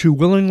 To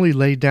willingly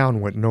lay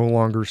down what no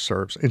longer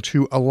serves and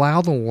to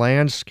allow the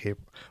landscape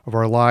of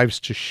our lives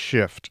to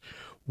shift,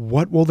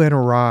 what will then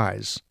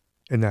arise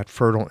in that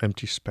fertile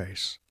empty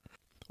space?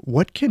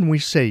 What can we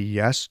say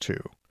yes to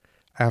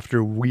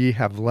after we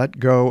have let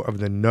go of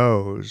the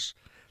no's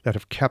that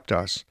have kept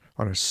us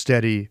on a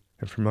steady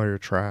and familiar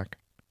track?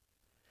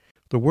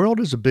 The world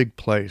is a big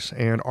place,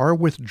 and our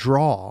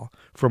withdrawal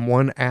from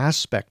one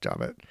aspect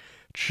of it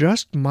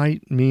just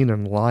might mean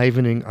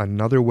enlivening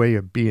another way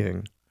of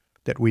being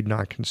that we'd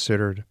not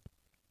considered.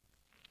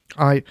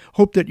 I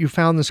hope that you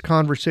found this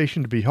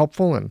conversation to be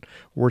helpful and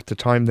worth the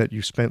time that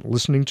you spent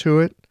listening to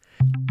it.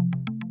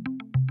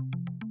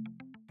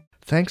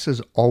 Thanks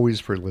as always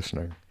for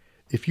listening.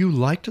 If you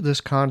liked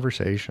this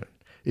conversation,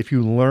 if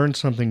you learned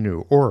something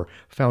new or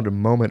found a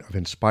moment of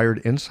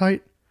inspired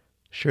insight,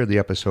 share the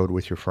episode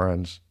with your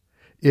friends.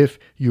 If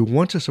you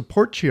want to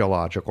support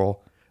Qiological,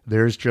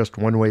 there's just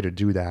one way to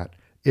do that.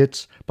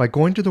 It's by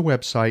going to the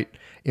website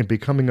and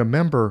becoming a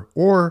member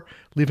or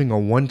leaving a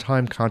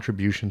one-time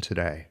contribution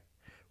today.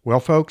 Well,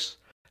 folks,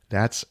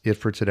 that's it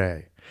for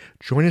today.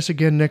 Join us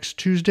again next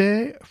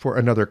Tuesday for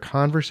another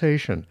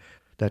conversation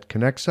that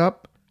connects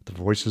up the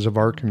voices of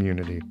our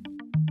community.